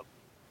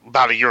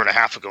about a year and a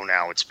half ago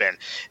now. It's been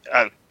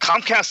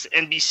Comcast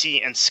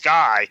NBC and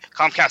Sky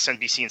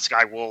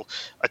will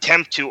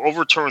attempt to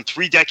overturn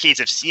 3 decades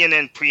of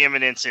CNN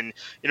preeminence in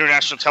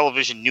international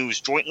television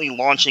news, jointly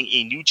launching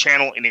a new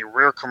channel in a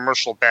rare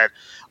commercial bet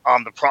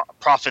on the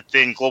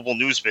profit-thin global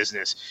news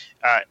business.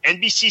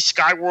 NBC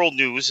Sky World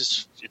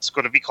News, it's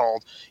going to be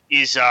called,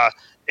 is a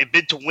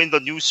bid to win the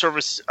news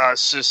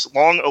service's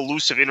long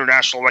elusive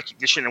international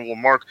recognition and will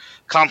mark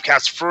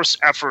Comcast's first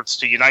efforts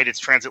to unite its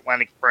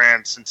transatlantic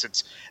brand since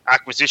its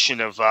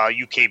acquisition of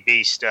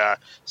UK-based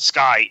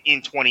Sky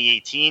in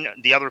 2018.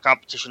 The other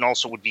competition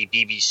also would be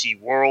BBC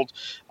World.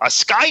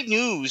 Sky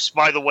News,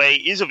 by the way,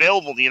 is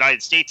available in the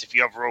United States if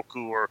you have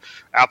Roku or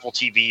Apple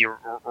TV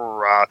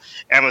or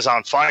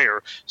Amazon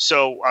Fire.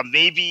 So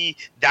maybe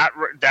that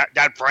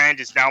brand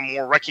is now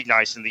more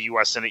recognized in the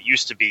U.S. than it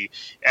used to be,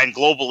 and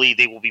globally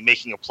they will be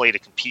making a play to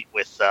compete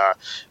with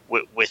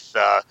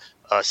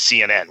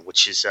CNN,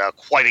 which is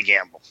quite a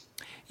gamble.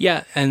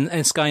 Yeah,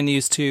 and Sky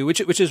News too, which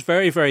is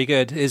very, very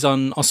good, is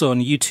also on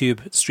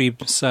YouTube. It streams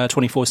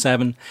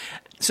 24/7.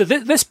 So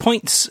this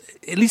points,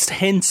 at least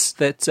hints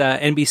that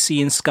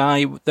NBC and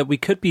Sky, that we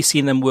could be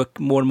seeing them work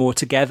more and more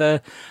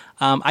together.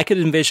 I could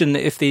envision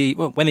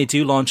when they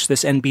do launch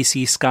this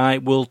NBC Sky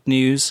World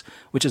News,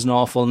 which is an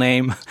awful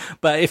name,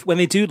 but when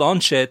they do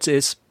launch it,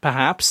 is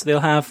perhaps they'll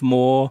have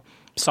more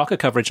soccer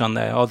coverage on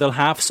there, or they'll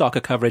have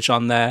soccer coverage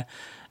on there.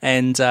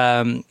 And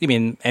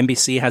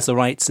NBC has the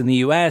rights in the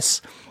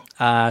US.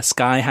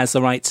 Sky has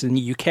the rights in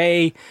the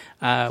UK.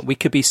 We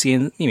could be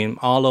seeing,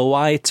 Arlo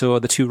White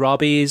or the two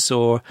Robbies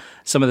or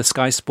some of the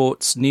Sky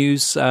Sports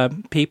News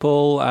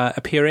people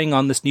appearing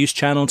on this news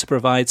channel to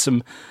provide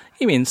some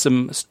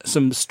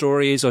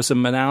stories or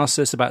some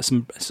analysis about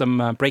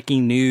some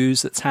breaking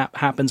news that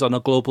happens on a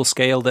global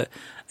scale that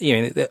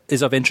that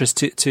is of interest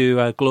to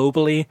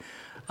globally.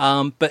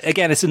 But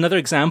again, it's another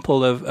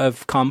example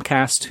of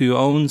Comcast, who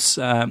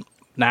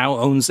now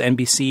owns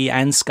NBC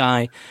and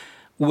Sky,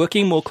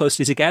 working more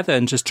closely together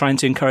and just trying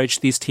to encourage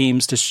these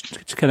teams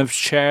to kind of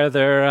share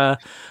their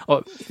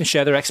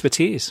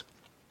expertise.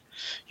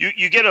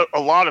 You get a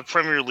lot of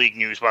Premier League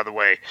news, by the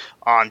way,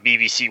 on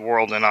BBC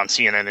World and on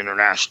CNN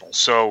International.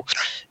 So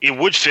it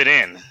would fit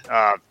in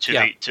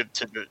to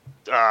the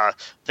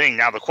thing.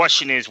 Now the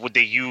question is, would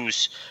they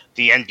use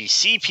the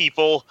NBC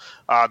people,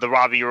 the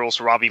Robbie Earls,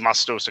 Robbie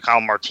Mastos, the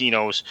Kyle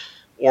Martinos,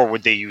 or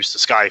would they use the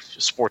Sky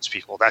Sports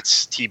people?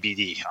 That's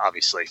TBD,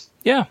 obviously.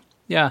 Yeah.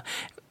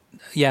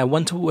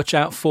 One to watch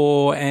out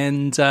for,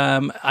 and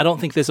I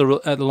don't think there's a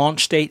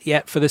launch date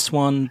yet for this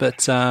one,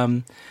 but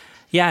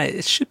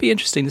it should be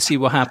interesting to see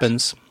what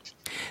happens.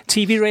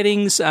 TV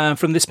ratings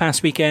from this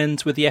past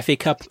weekend with the FA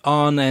Cup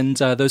on and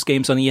those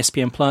games on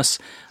ESPN Plus.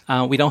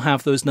 We don't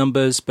have those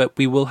numbers, but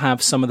we will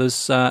have some of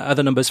those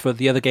other numbers for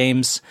the other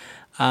games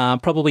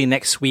probably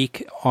next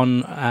week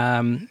on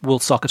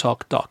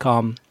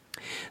worldsoccertalk.com.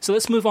 So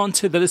let's move on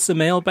to the listener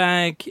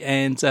mailbag,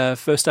 and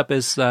first up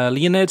is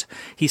Leonid.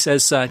 He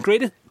says,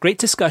 great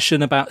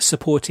discussion about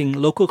supporting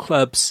local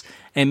clubs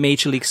and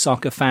Major League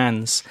Soccer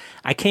fans.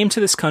 I came to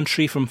this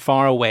country from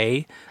far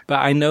away, but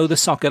I know the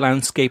soccer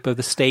landscape of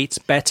the States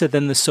better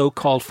than the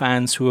so-called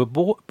fans who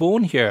were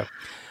born here.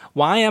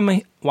 Why am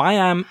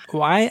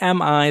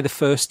I the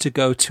first to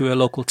go to a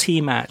local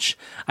team match?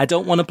 I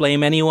don't want to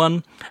blame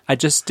anyone. I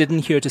just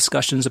didn't hear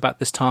discussions about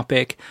this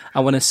topic.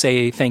 I want to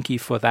say thank you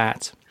for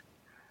that.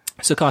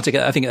 So, Kartik,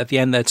 I think at the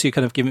end there too,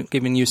 kind of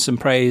giving you some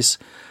praise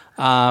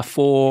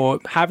for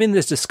having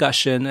this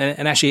discussion.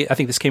 And actually, I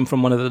think this came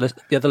from one of the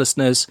other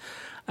listeners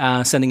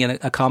sending in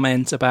a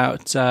comment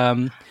about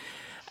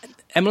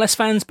MLS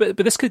fans, but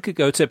this could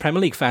go to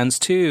Premier League fans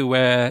too,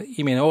 where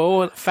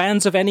or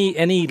fans of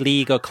any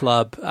league or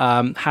club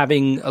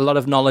having a lot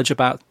of knowledge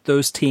about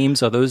those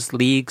teams or those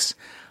leagues,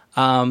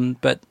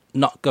 but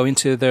not going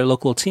to their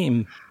local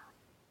team.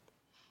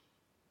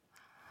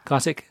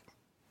 Kartik?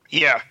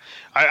 Yeah,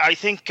 I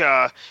think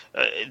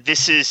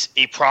this is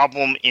a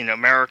problem in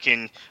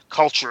American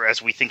culture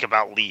as we think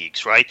about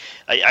leagues, right?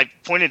 I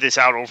pointed this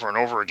out over and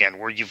over again,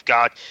 where you've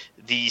got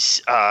these,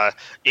 and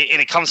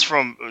it comes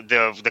from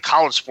the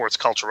college sports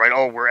culture, right?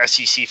 Oh, we're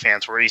SEC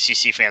fans, we're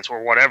ACC fans,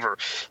 we're whatever.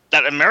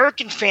 That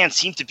American fans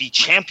seem to be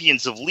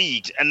champions of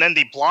leagues, and then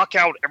they block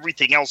out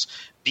everything else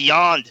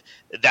beyond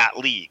that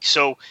league.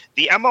 So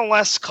the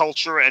MLS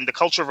culture and the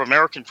culture of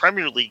American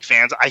Premier League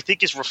fans, I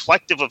think, is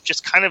reflective of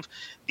just kind of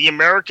the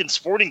American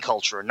sporting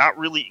culture, not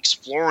really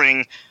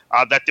exploring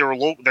that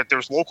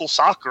there's local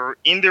soccer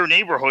in their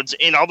neighborhoods,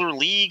 in other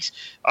leagues,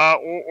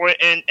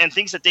 and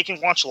things that they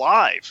can watch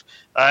live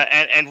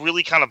and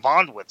really kind of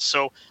bond with.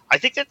 So I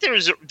think that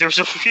there's a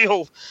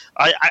real.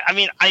 I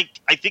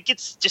think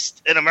it's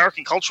just an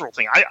American cultural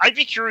thing. I'd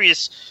be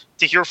curious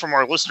to hear from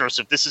our listeners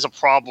if this is a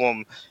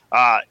problem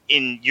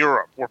in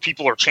Europe, where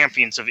people are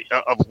champions of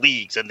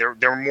leagues and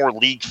they're more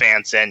league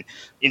fans than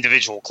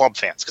individual club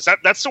fans, because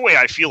that's the way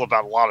I feel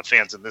about a lot of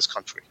fans in this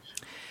country.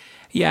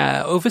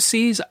 Yeah,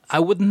 overseas, I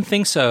wouldn't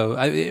think so.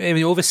 I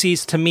mean,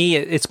 overseas, to me,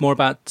 it's more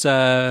about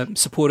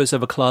supporters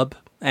of a club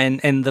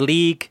and the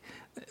league.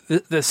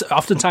 There's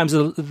oftentimes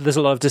there's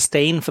a lot of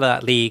disdain for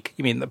that league.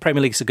 I mean, the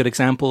Premier League is a good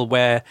example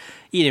where,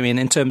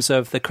 in terms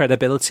of the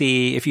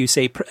credibility, if you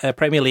say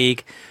Premier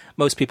League,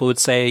 most people would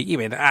say,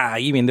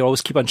 they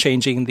always keep on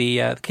changing the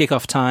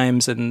kickoff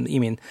times, and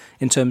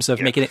in terms of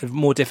making it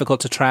more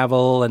difficult to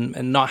travel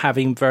and not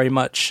having very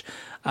much.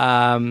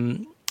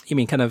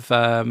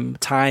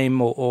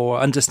 Time or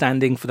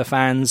understanding for the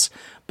fans,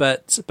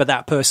 but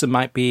that person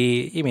might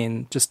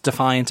be, just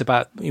defiant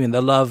about,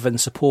 the love and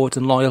support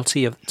and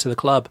loyalty to the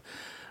club.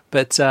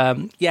 But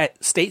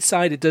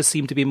stateside, it does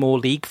seem to be more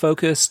league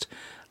focused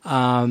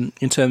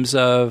in terms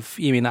of,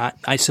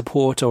 I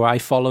support or I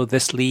follow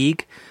this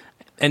league.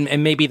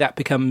 And maybe that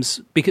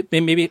becomes,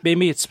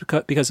 maybe it's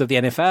because of the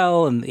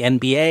NFL and the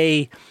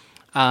NBA.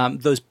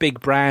 Those big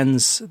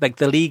brands, like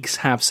the leagues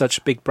have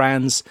such big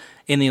brands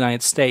in the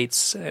United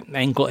States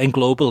and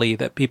globally,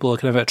 that people are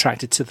kind of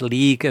attracted to the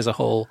league as a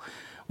whole,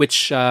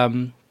 which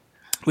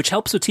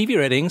helps with TV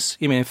ratings.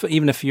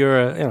 Even if you're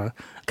a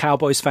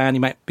Cowboys fan,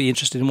 you might be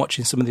interested in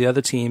watching some of the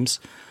other teams.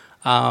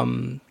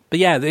 But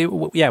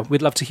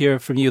we'd love to hear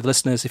from you,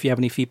 listeners, if you have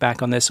any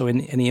feedback on this or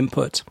any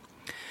input.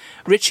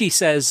 Richie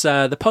says,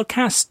 the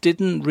podcast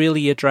didn't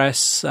really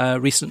address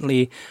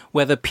recently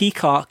whether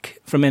Peacock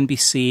from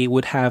NBC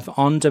would have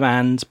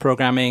on-demand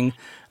programming,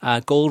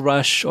 Gold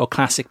Rush or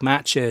classic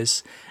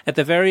matches. At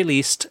the very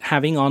least,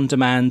 having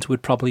on-demand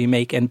would probably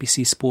make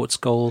NBC Sports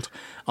Gold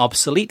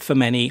obsolete for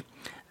many.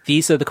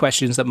 These are the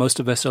questions that most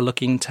of us are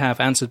looking to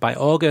have answered by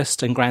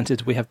August, and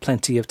granted, we have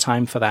plenty of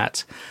time for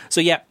that.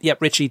 So,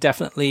 Richie,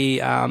 definitely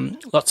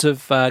lots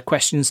of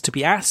questions to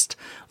be asked,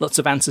 lots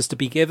of answers to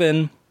be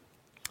given.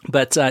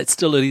 But it's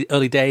still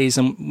early days,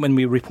 and when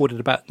we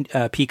reported about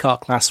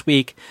Peacock last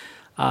week,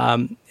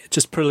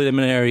 just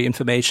preliminary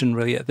information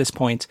really at this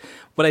point.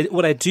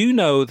 What I do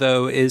know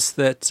though is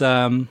that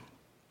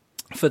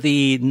for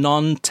the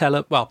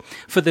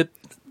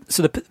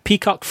the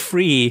Peacock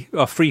free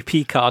or free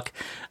Peacock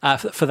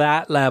for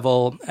that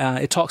level,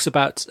 it talks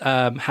about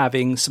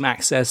having some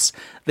access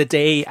the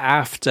day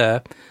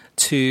after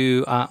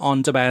to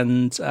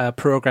on-demand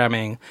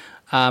programming.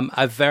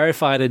 I've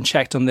verified and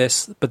checked on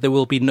this, but there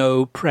will be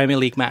no Premier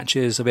League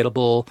matches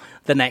available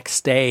the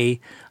next day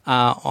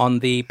on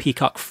the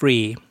Peacock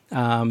Free.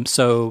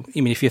 So,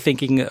 I mean, if you're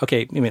thinking,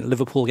 okay, I mean,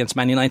 Liverpool against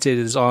Man United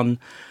is on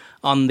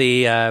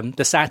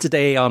the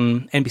Saturday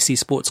on NBC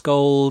Sports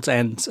Gold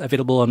and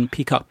available on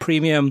Peacock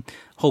Premium,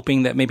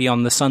 hoping that maybe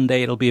on the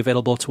Sunday it'll be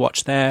available to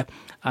watch there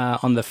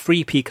on the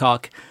free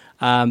Peacock.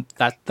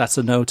 That's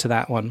a no to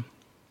that one.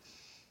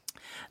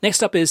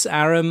 Next up is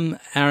Aram.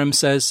 Aram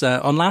says,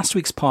 on last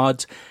week's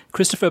pod,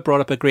 Christopher brought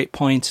up a great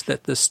point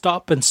that the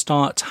stop and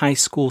start high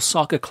school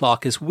soccer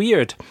clock is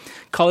weird.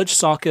 College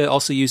soccer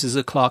also uses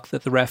a clock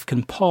that the ref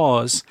can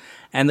pause,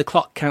 and the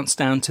clock counts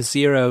down to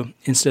 0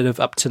 instead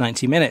of up to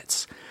 90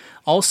 minutes.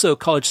 Also,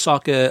 college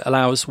soccer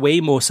allows way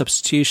more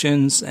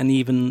substitutions and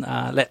even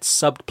lets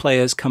sub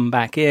players come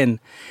back in.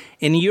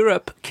 In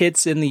Europe,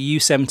 kids in the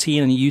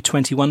U17 and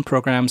U21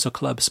 programs or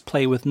clubs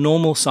play with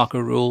normal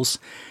soccer rules.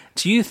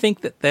 Do you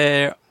think that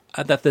the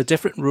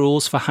different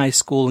rules for high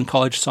school and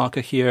college soccer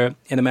here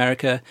in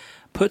America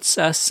puts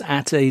us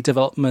at a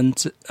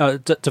development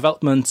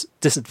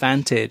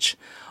disadvantage?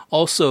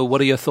 Also,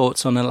 what are your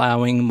thoughts on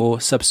allowing more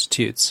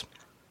substitutes?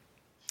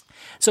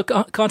 So,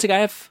 Kartik, I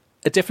have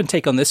a different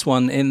take on this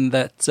one in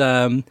that,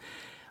 I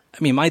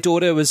mean, my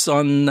daughter was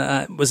in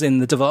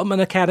the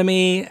development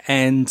academy,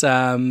 and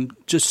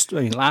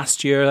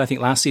last year, I think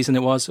last season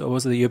it was, or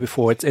was it the year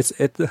before?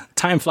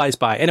 Time flies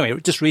by. Anyway,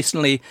 just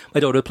recently,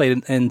 my daughter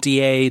played in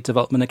DA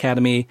Development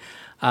Academy,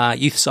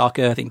 youth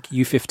soccer, I think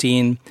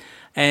U15,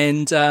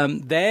 and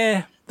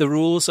there the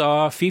rules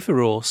are FIFA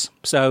rules.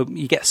 So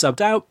you get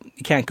subbed out,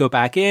 you can't go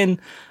back in.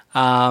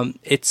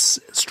 It's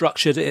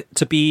structured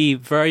to be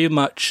very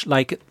much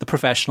like the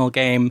professional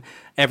game.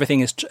 Everything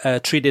is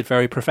treated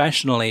very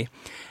professionally.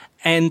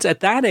 And at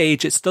that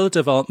age, it's still a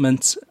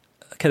development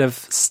kind of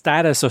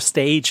status or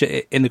stage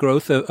in the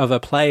growth of a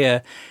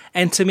player.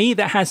 And to me,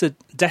 that has a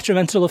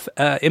detrimental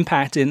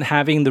impact in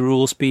having the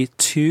rules be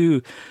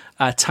too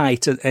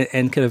tight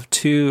and kind of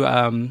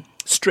too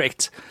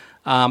strict.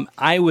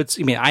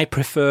 I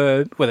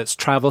prefer, whether it's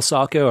travel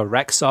soccer or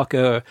rec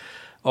soccer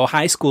or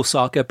high school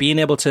soccer, being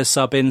able to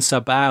sub in,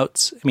 sub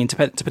out. I mean,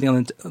 depending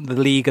on the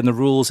league and the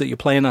rules that you're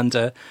playing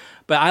under.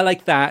 But I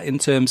like that in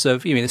terms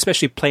of,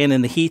 especially playing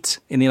in the heat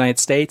in the United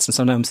States and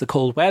sometimes the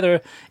cold weather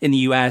in the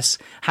US,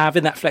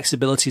 having that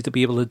flexibility to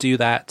be able to do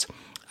that.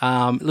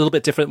 A little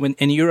bit different when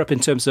in Europe in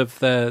terms of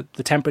the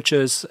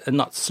temperatures and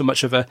not so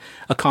much of a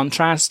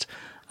contrast.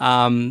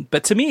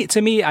 But to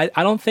me, I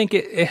don't think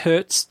it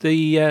hurts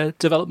the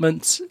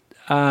development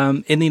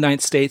in the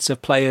United States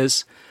of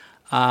players.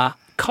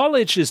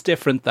 College is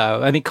different,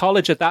 though. I think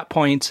college at that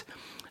point,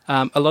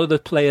 a lot of the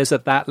players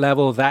at that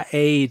level, that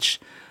age,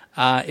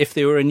 if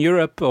they were in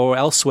Europe or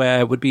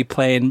elsewhere, would be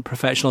playing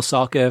professional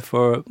soccer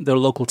for their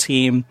local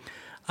team.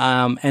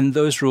 And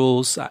those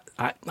rules,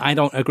 I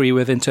don't agree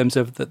with in terms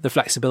of the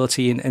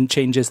flexibility and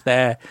changes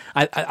there.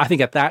 I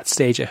think at that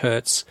stage it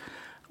hurts.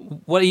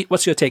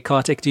 What's your take,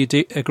 Kartik? Do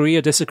you agree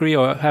or disagree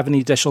or have any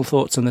additional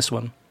thoughts on this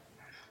one?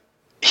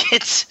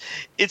 It's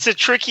a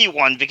tricky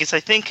one because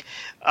I think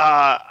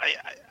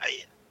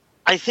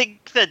I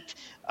think that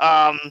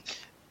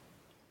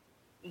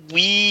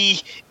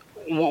we've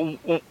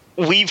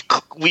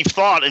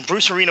thought, and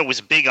Bruce Arena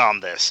was big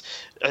on this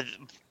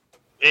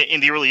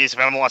in the early days of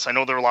MLS. I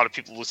know there are a lot of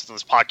people who listen to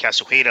this podcast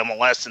who hate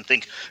MLS and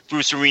think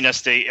Bruce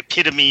Arena's the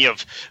epitome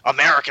of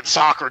American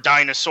soccer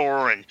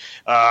dinosaur, and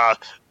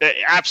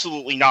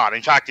absolutely not.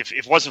 In fact, if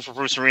it wasn't for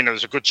Bruce Arena,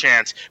 there's a good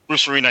chance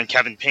Bruce Arena and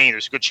Kevin Payne,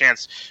 there's a good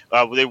chance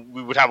we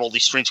would have all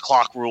these strange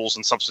clock rules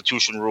and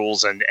substitution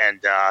rules and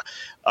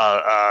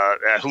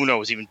who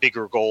knows, even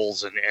bigger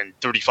goals and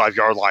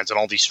 35-yard lines and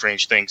all these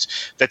strange things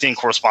that didn't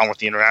correspond with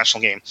the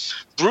international game.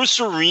 Bruce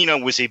Arena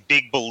was a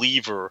big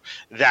believer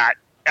that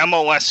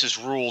MLS's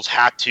rules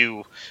had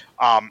to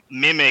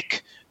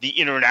mimic the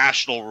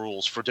international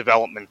rules for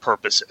development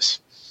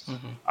purposes.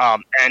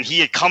 Mm-hmm. And he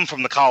had come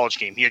from the college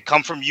game. He had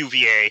come from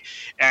UVA.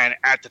 And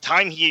at the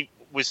time he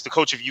was the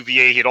coach of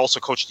UVA, he had also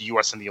coached the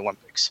U.S. in the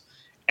Olympics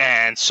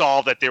and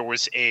saw that there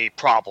was a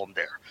problem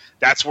there.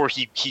 That's where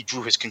he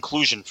drew his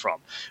conclusion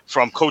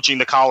from coaching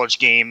the college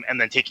game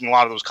and then taking a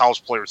lot of those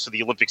college players to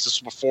the Olympics.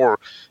 This was before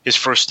his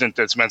first stint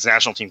as men's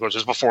national team coach.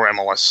 This was before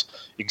MLS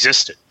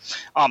existed.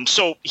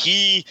 So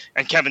he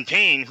and Kevin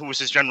Payne, who was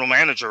his general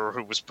manager,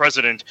 who was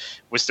president,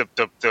 was the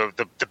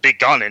big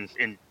gun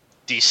in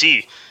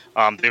D.C.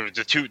 They were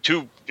the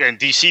two, and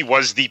DC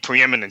was the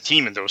preeminent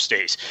team in those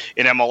days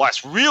in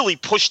MLS. Really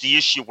pushed the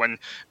issue when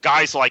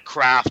guys like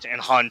Kraft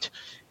and Hunt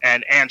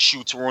and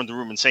Anschutz were in the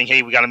room and saying,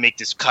 "Hey, we got to make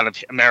this kind of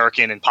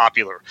American and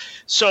popular."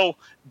 So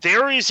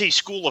there is a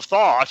school of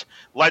thought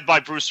led by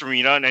Bruce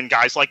Arena and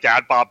guys like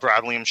that. Bob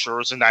Bradley, I'm sure,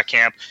 is in that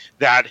camp.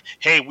 That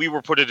hey, we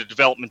were put at a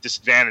development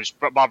disadvantage.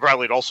 But Bob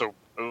Bradley had also,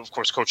 of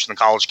course, coached in the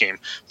college game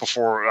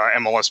before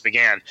MLS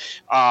began.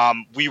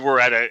 We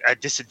were at a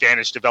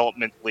disadvantage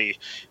developmentally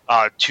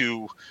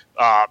to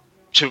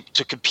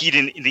compete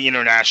in the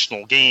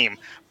international game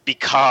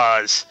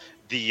because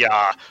the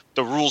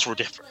rules were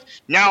different.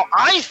 Now,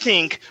 I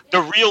think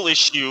the real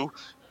issue,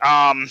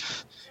 and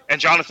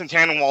and Jonathan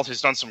Tannenwald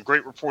has done some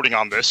great reporting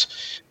on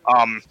this.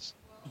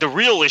 The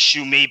real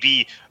issue may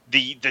be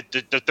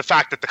the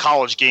fact that the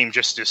college game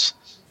just is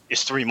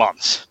 3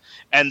 months,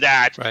 and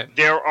that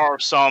there are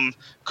some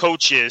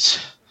coaches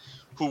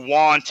who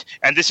want,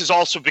 and this is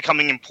also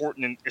becoming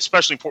important,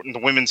 especially important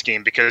in the women's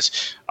game,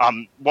 because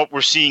what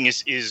we're seeing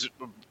is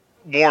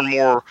more and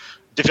more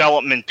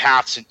development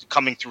paths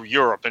coming through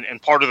Europe,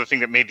 and part of the thing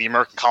that made the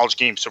American college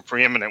game so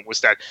preeminent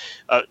was that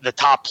the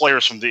top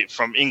players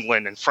from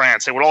England and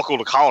France, they would all go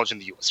to college in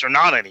the U.S. They're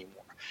not anymore.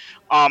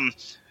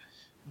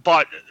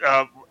 But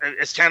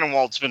as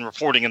Tannenwald's been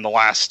reporting in the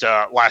last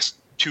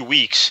 2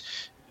 weeks,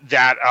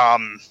 that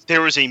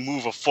there is a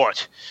move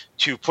afoot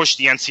to push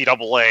the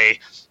NCAA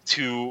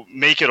to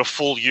make it a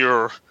full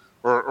year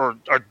or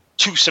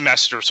 2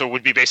 semesters, so it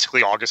would be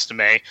basically August to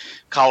May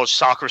college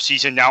soccer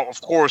season. Now,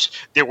 of course,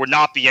 there would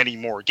not be any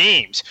more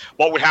games.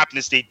 What would happen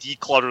is they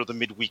declutter the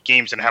midweek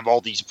games and have all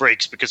these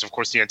breaks because, of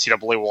course, the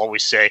NCAA will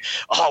always say,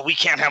 oh, we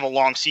can't have a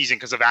long season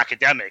because of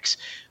academics.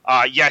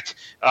 Yet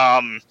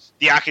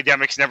the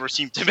academics never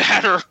seem to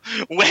matter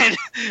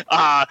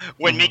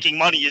when making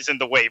money is in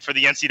the way for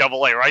the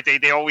NCAA, right?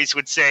 They always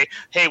would say,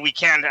 hey, we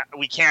can't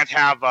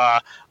have a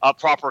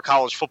proper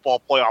college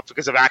football playoff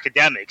because of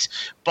academics.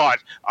 But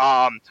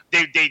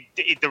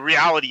the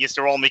reality is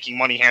they're all making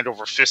money hand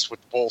over fist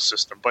with the bowl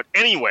system. But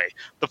anyway,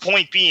 the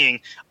point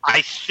being,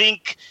 I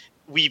think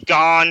we've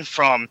gone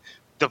from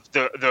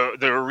the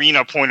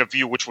arena point of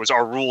view, which was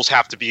our rules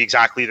have to be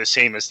exactly the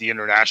same as the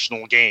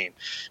international game,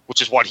 which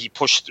is what he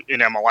pushed in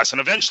MLS. And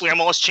eventually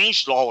MLS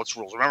changed all its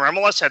rules. Remember,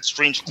 MLS had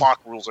strange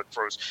clock rules at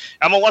first.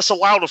 MLS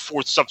allowed a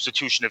 4th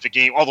substitution if a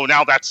game, although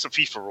now that's the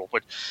FIFA rule.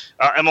 But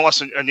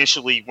MLS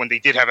initially, when they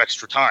did have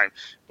extra time,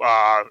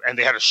 and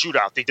they had a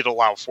shootout, they did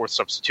allow a 4th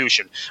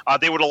substitution.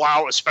 They would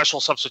allow a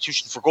special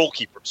substitution for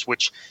goalkeepers,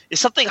 which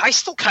is something I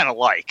still kind of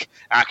like,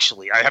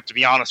 actually. I have to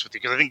be honest with you,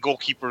 because I think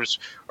goalkeepers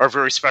are a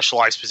very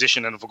specialized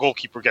position, and if a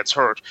goalkeeper gets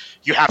hurt,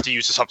 you have to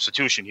use a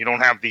substitution. You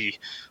don't have the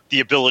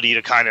ability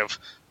to kind of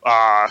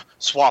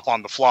swap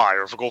on the fly,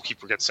 or if a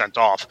goalkeeper gets sent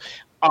off.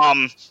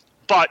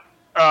 But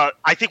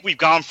I think we've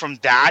gone from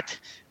that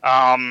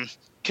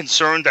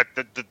concern that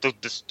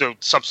the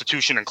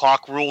substitution and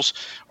clock rules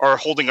are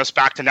holding us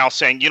back to now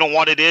saying, you know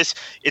what it is?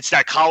 It's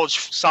that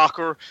college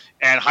soccer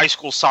and high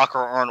school soccer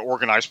aren't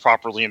organized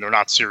properly, and they're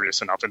not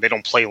serious enough, and they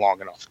don't play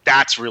long enough.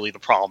 That's really the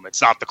problem.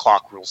 It's not the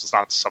clock rules. It's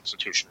not the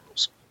substitution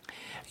rules.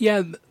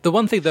 Yeah, the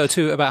one thing, though,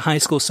 too, about high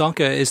school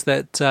soccer is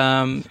that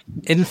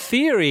in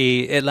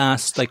theory it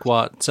lasts, 3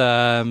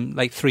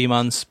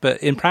 months, but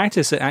in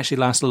practice it actually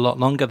lasts a lot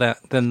longer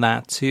than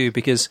that, too,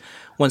 because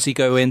once you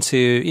go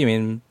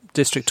into,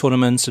 district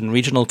tournaments and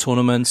regional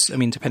tournaments,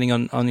 depending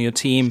on your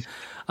team,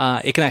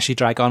 it can actually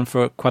drag on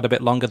for quite a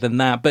bit longer than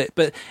that.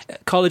 But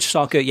college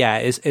soccer,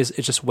 is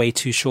just way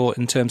too short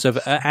in terms of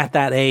at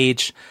that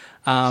age.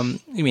 The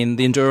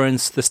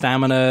endurance, the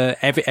stamina,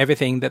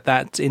 everything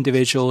that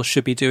individual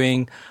should be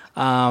doing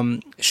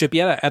should be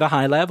at a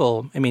high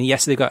level.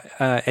 Yes, they've got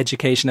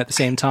education at the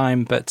same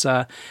time, but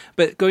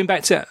going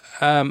back to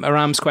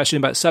Aram's question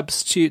about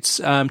substitutes,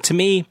 to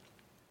me,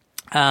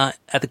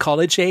 at the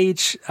college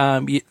age,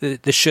 there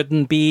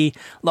shouldn't be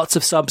lots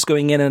of subs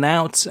going in and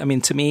out.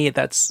 To me,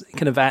 that's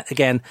kind of at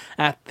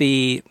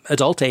the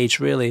adult age,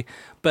 really.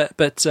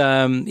 But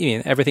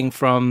everything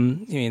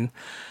from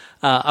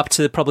up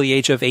to probably the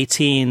age of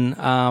 18,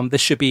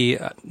 this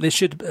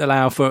should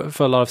allow for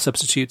a lot of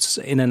substitutes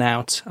in and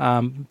out.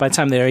 By the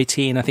time they're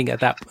 18, I think at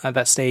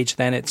that stage,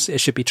 then it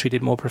should be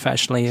treated more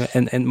professionally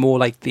and more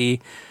like the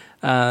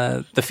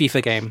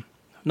FIFA game.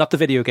 Not the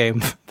video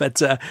game, but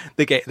the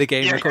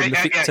game according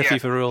to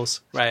FIFA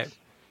rules. Right.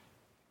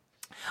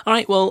 All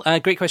right, well,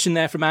 great question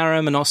there from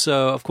Aram, and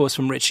also, of course,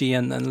 from Richie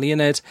and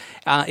Leonid.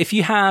 If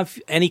you have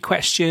any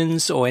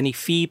questions or any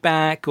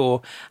feedback,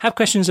 or have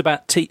questions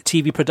about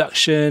TV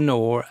production,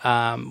 or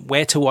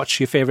where to watch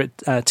your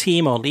favorite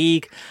team or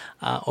league,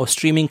 or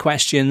streaming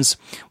questions,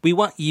 we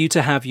want you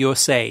to have your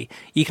say.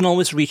 You can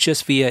always reach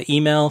us via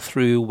email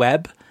through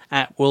web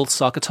at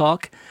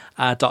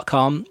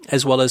worldsoccertalk.com,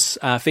 as well as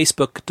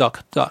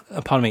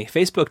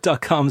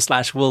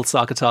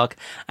Facebook.com/worldsoccertalk,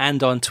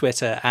 and on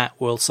Twitter at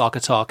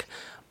worldsoccertalk.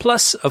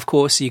 Plus, of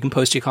course, you can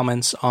post your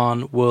comments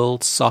on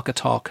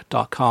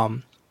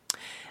worldsoccertalk.com.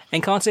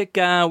 And Kartik,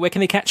 where can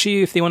they catch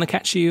you if they want to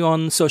catch you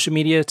on social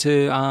media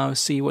to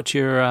see what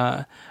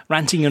you're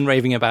ranting and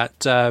raving about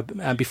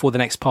before the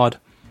next pod?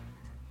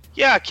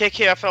 Yeah,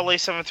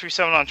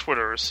 KKFLA737 on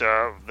Twitter is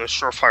the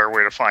surefire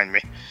way to find me.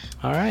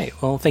 All right.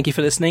 Well, thank you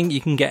for listening. You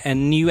can get a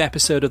new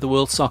episode of the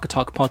World Soccer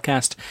Talk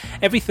podcast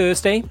every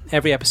Thursday.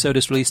 Every episode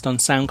is released on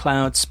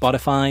SoundCloud,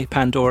 Spotify,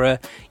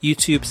 Pandora,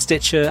 YouTube,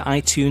 Stitcher,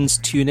 iTunes,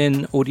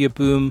 TuneIn, Audio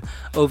Boom,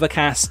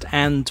 Overcast,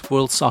 and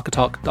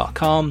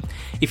worldsoccertalk.com.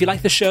 If you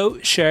like the show,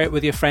 share it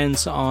with your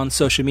friends on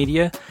social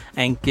media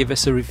and give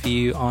us a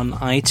review on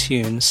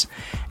iTunes.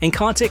 And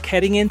Kartik,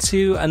 heading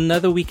into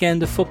another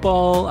weekend of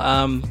football.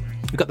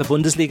 We've got the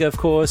Bundesliga, of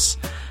course.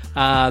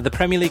 The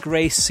Premier League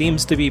race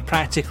seems to be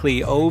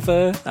practically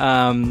over.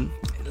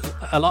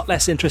 A lot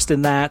less interest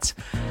in that.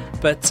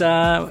 But,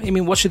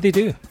 what should they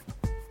do?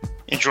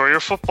 Enjoy your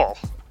football.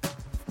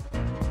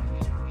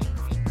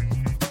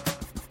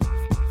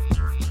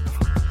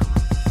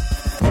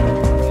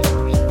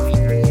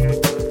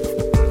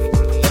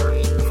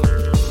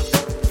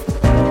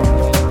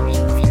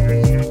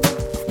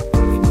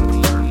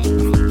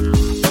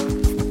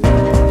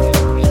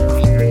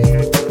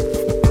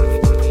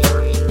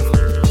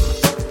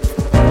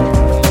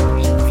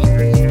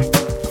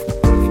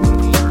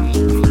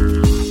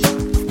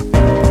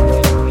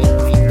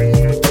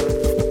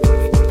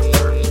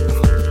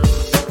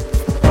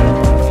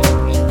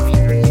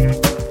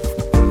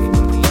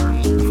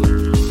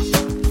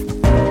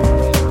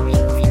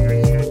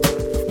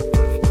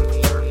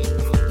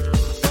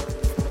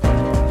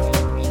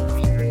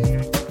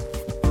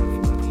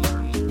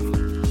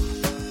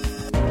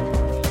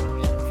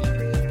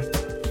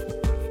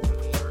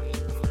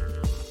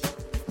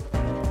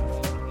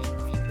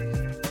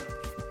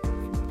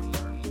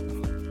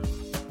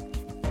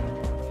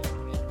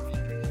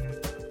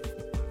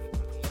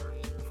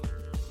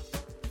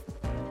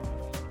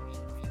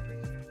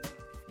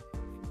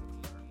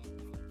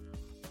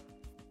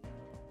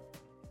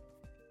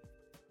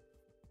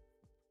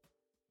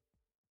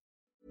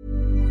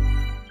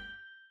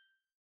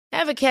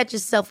 Ever catch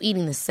yourself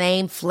eating the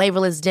same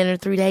flavorless dinner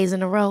 3 days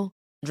in a row?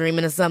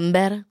 Dreaming of something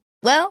better?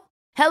 Well,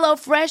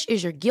 HelloFresh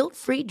is your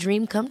guilt-free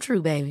dream come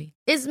true, baby.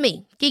 It's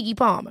me, Keke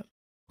Palmer.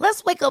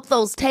 Let's wake up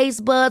those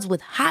taste buds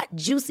with hot,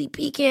 juicy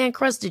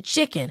pecan-crusted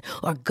chicken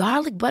or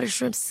garlic butter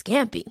shrimp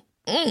scampi.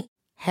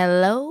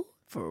 Hello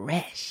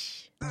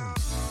Fresh.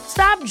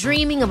 Stop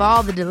dreaming of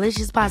all the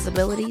delicious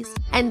possibilities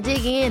and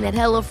dig in at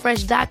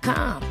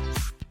HelloFresh.com.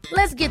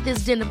 Let's get this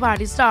dinner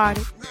party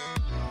started.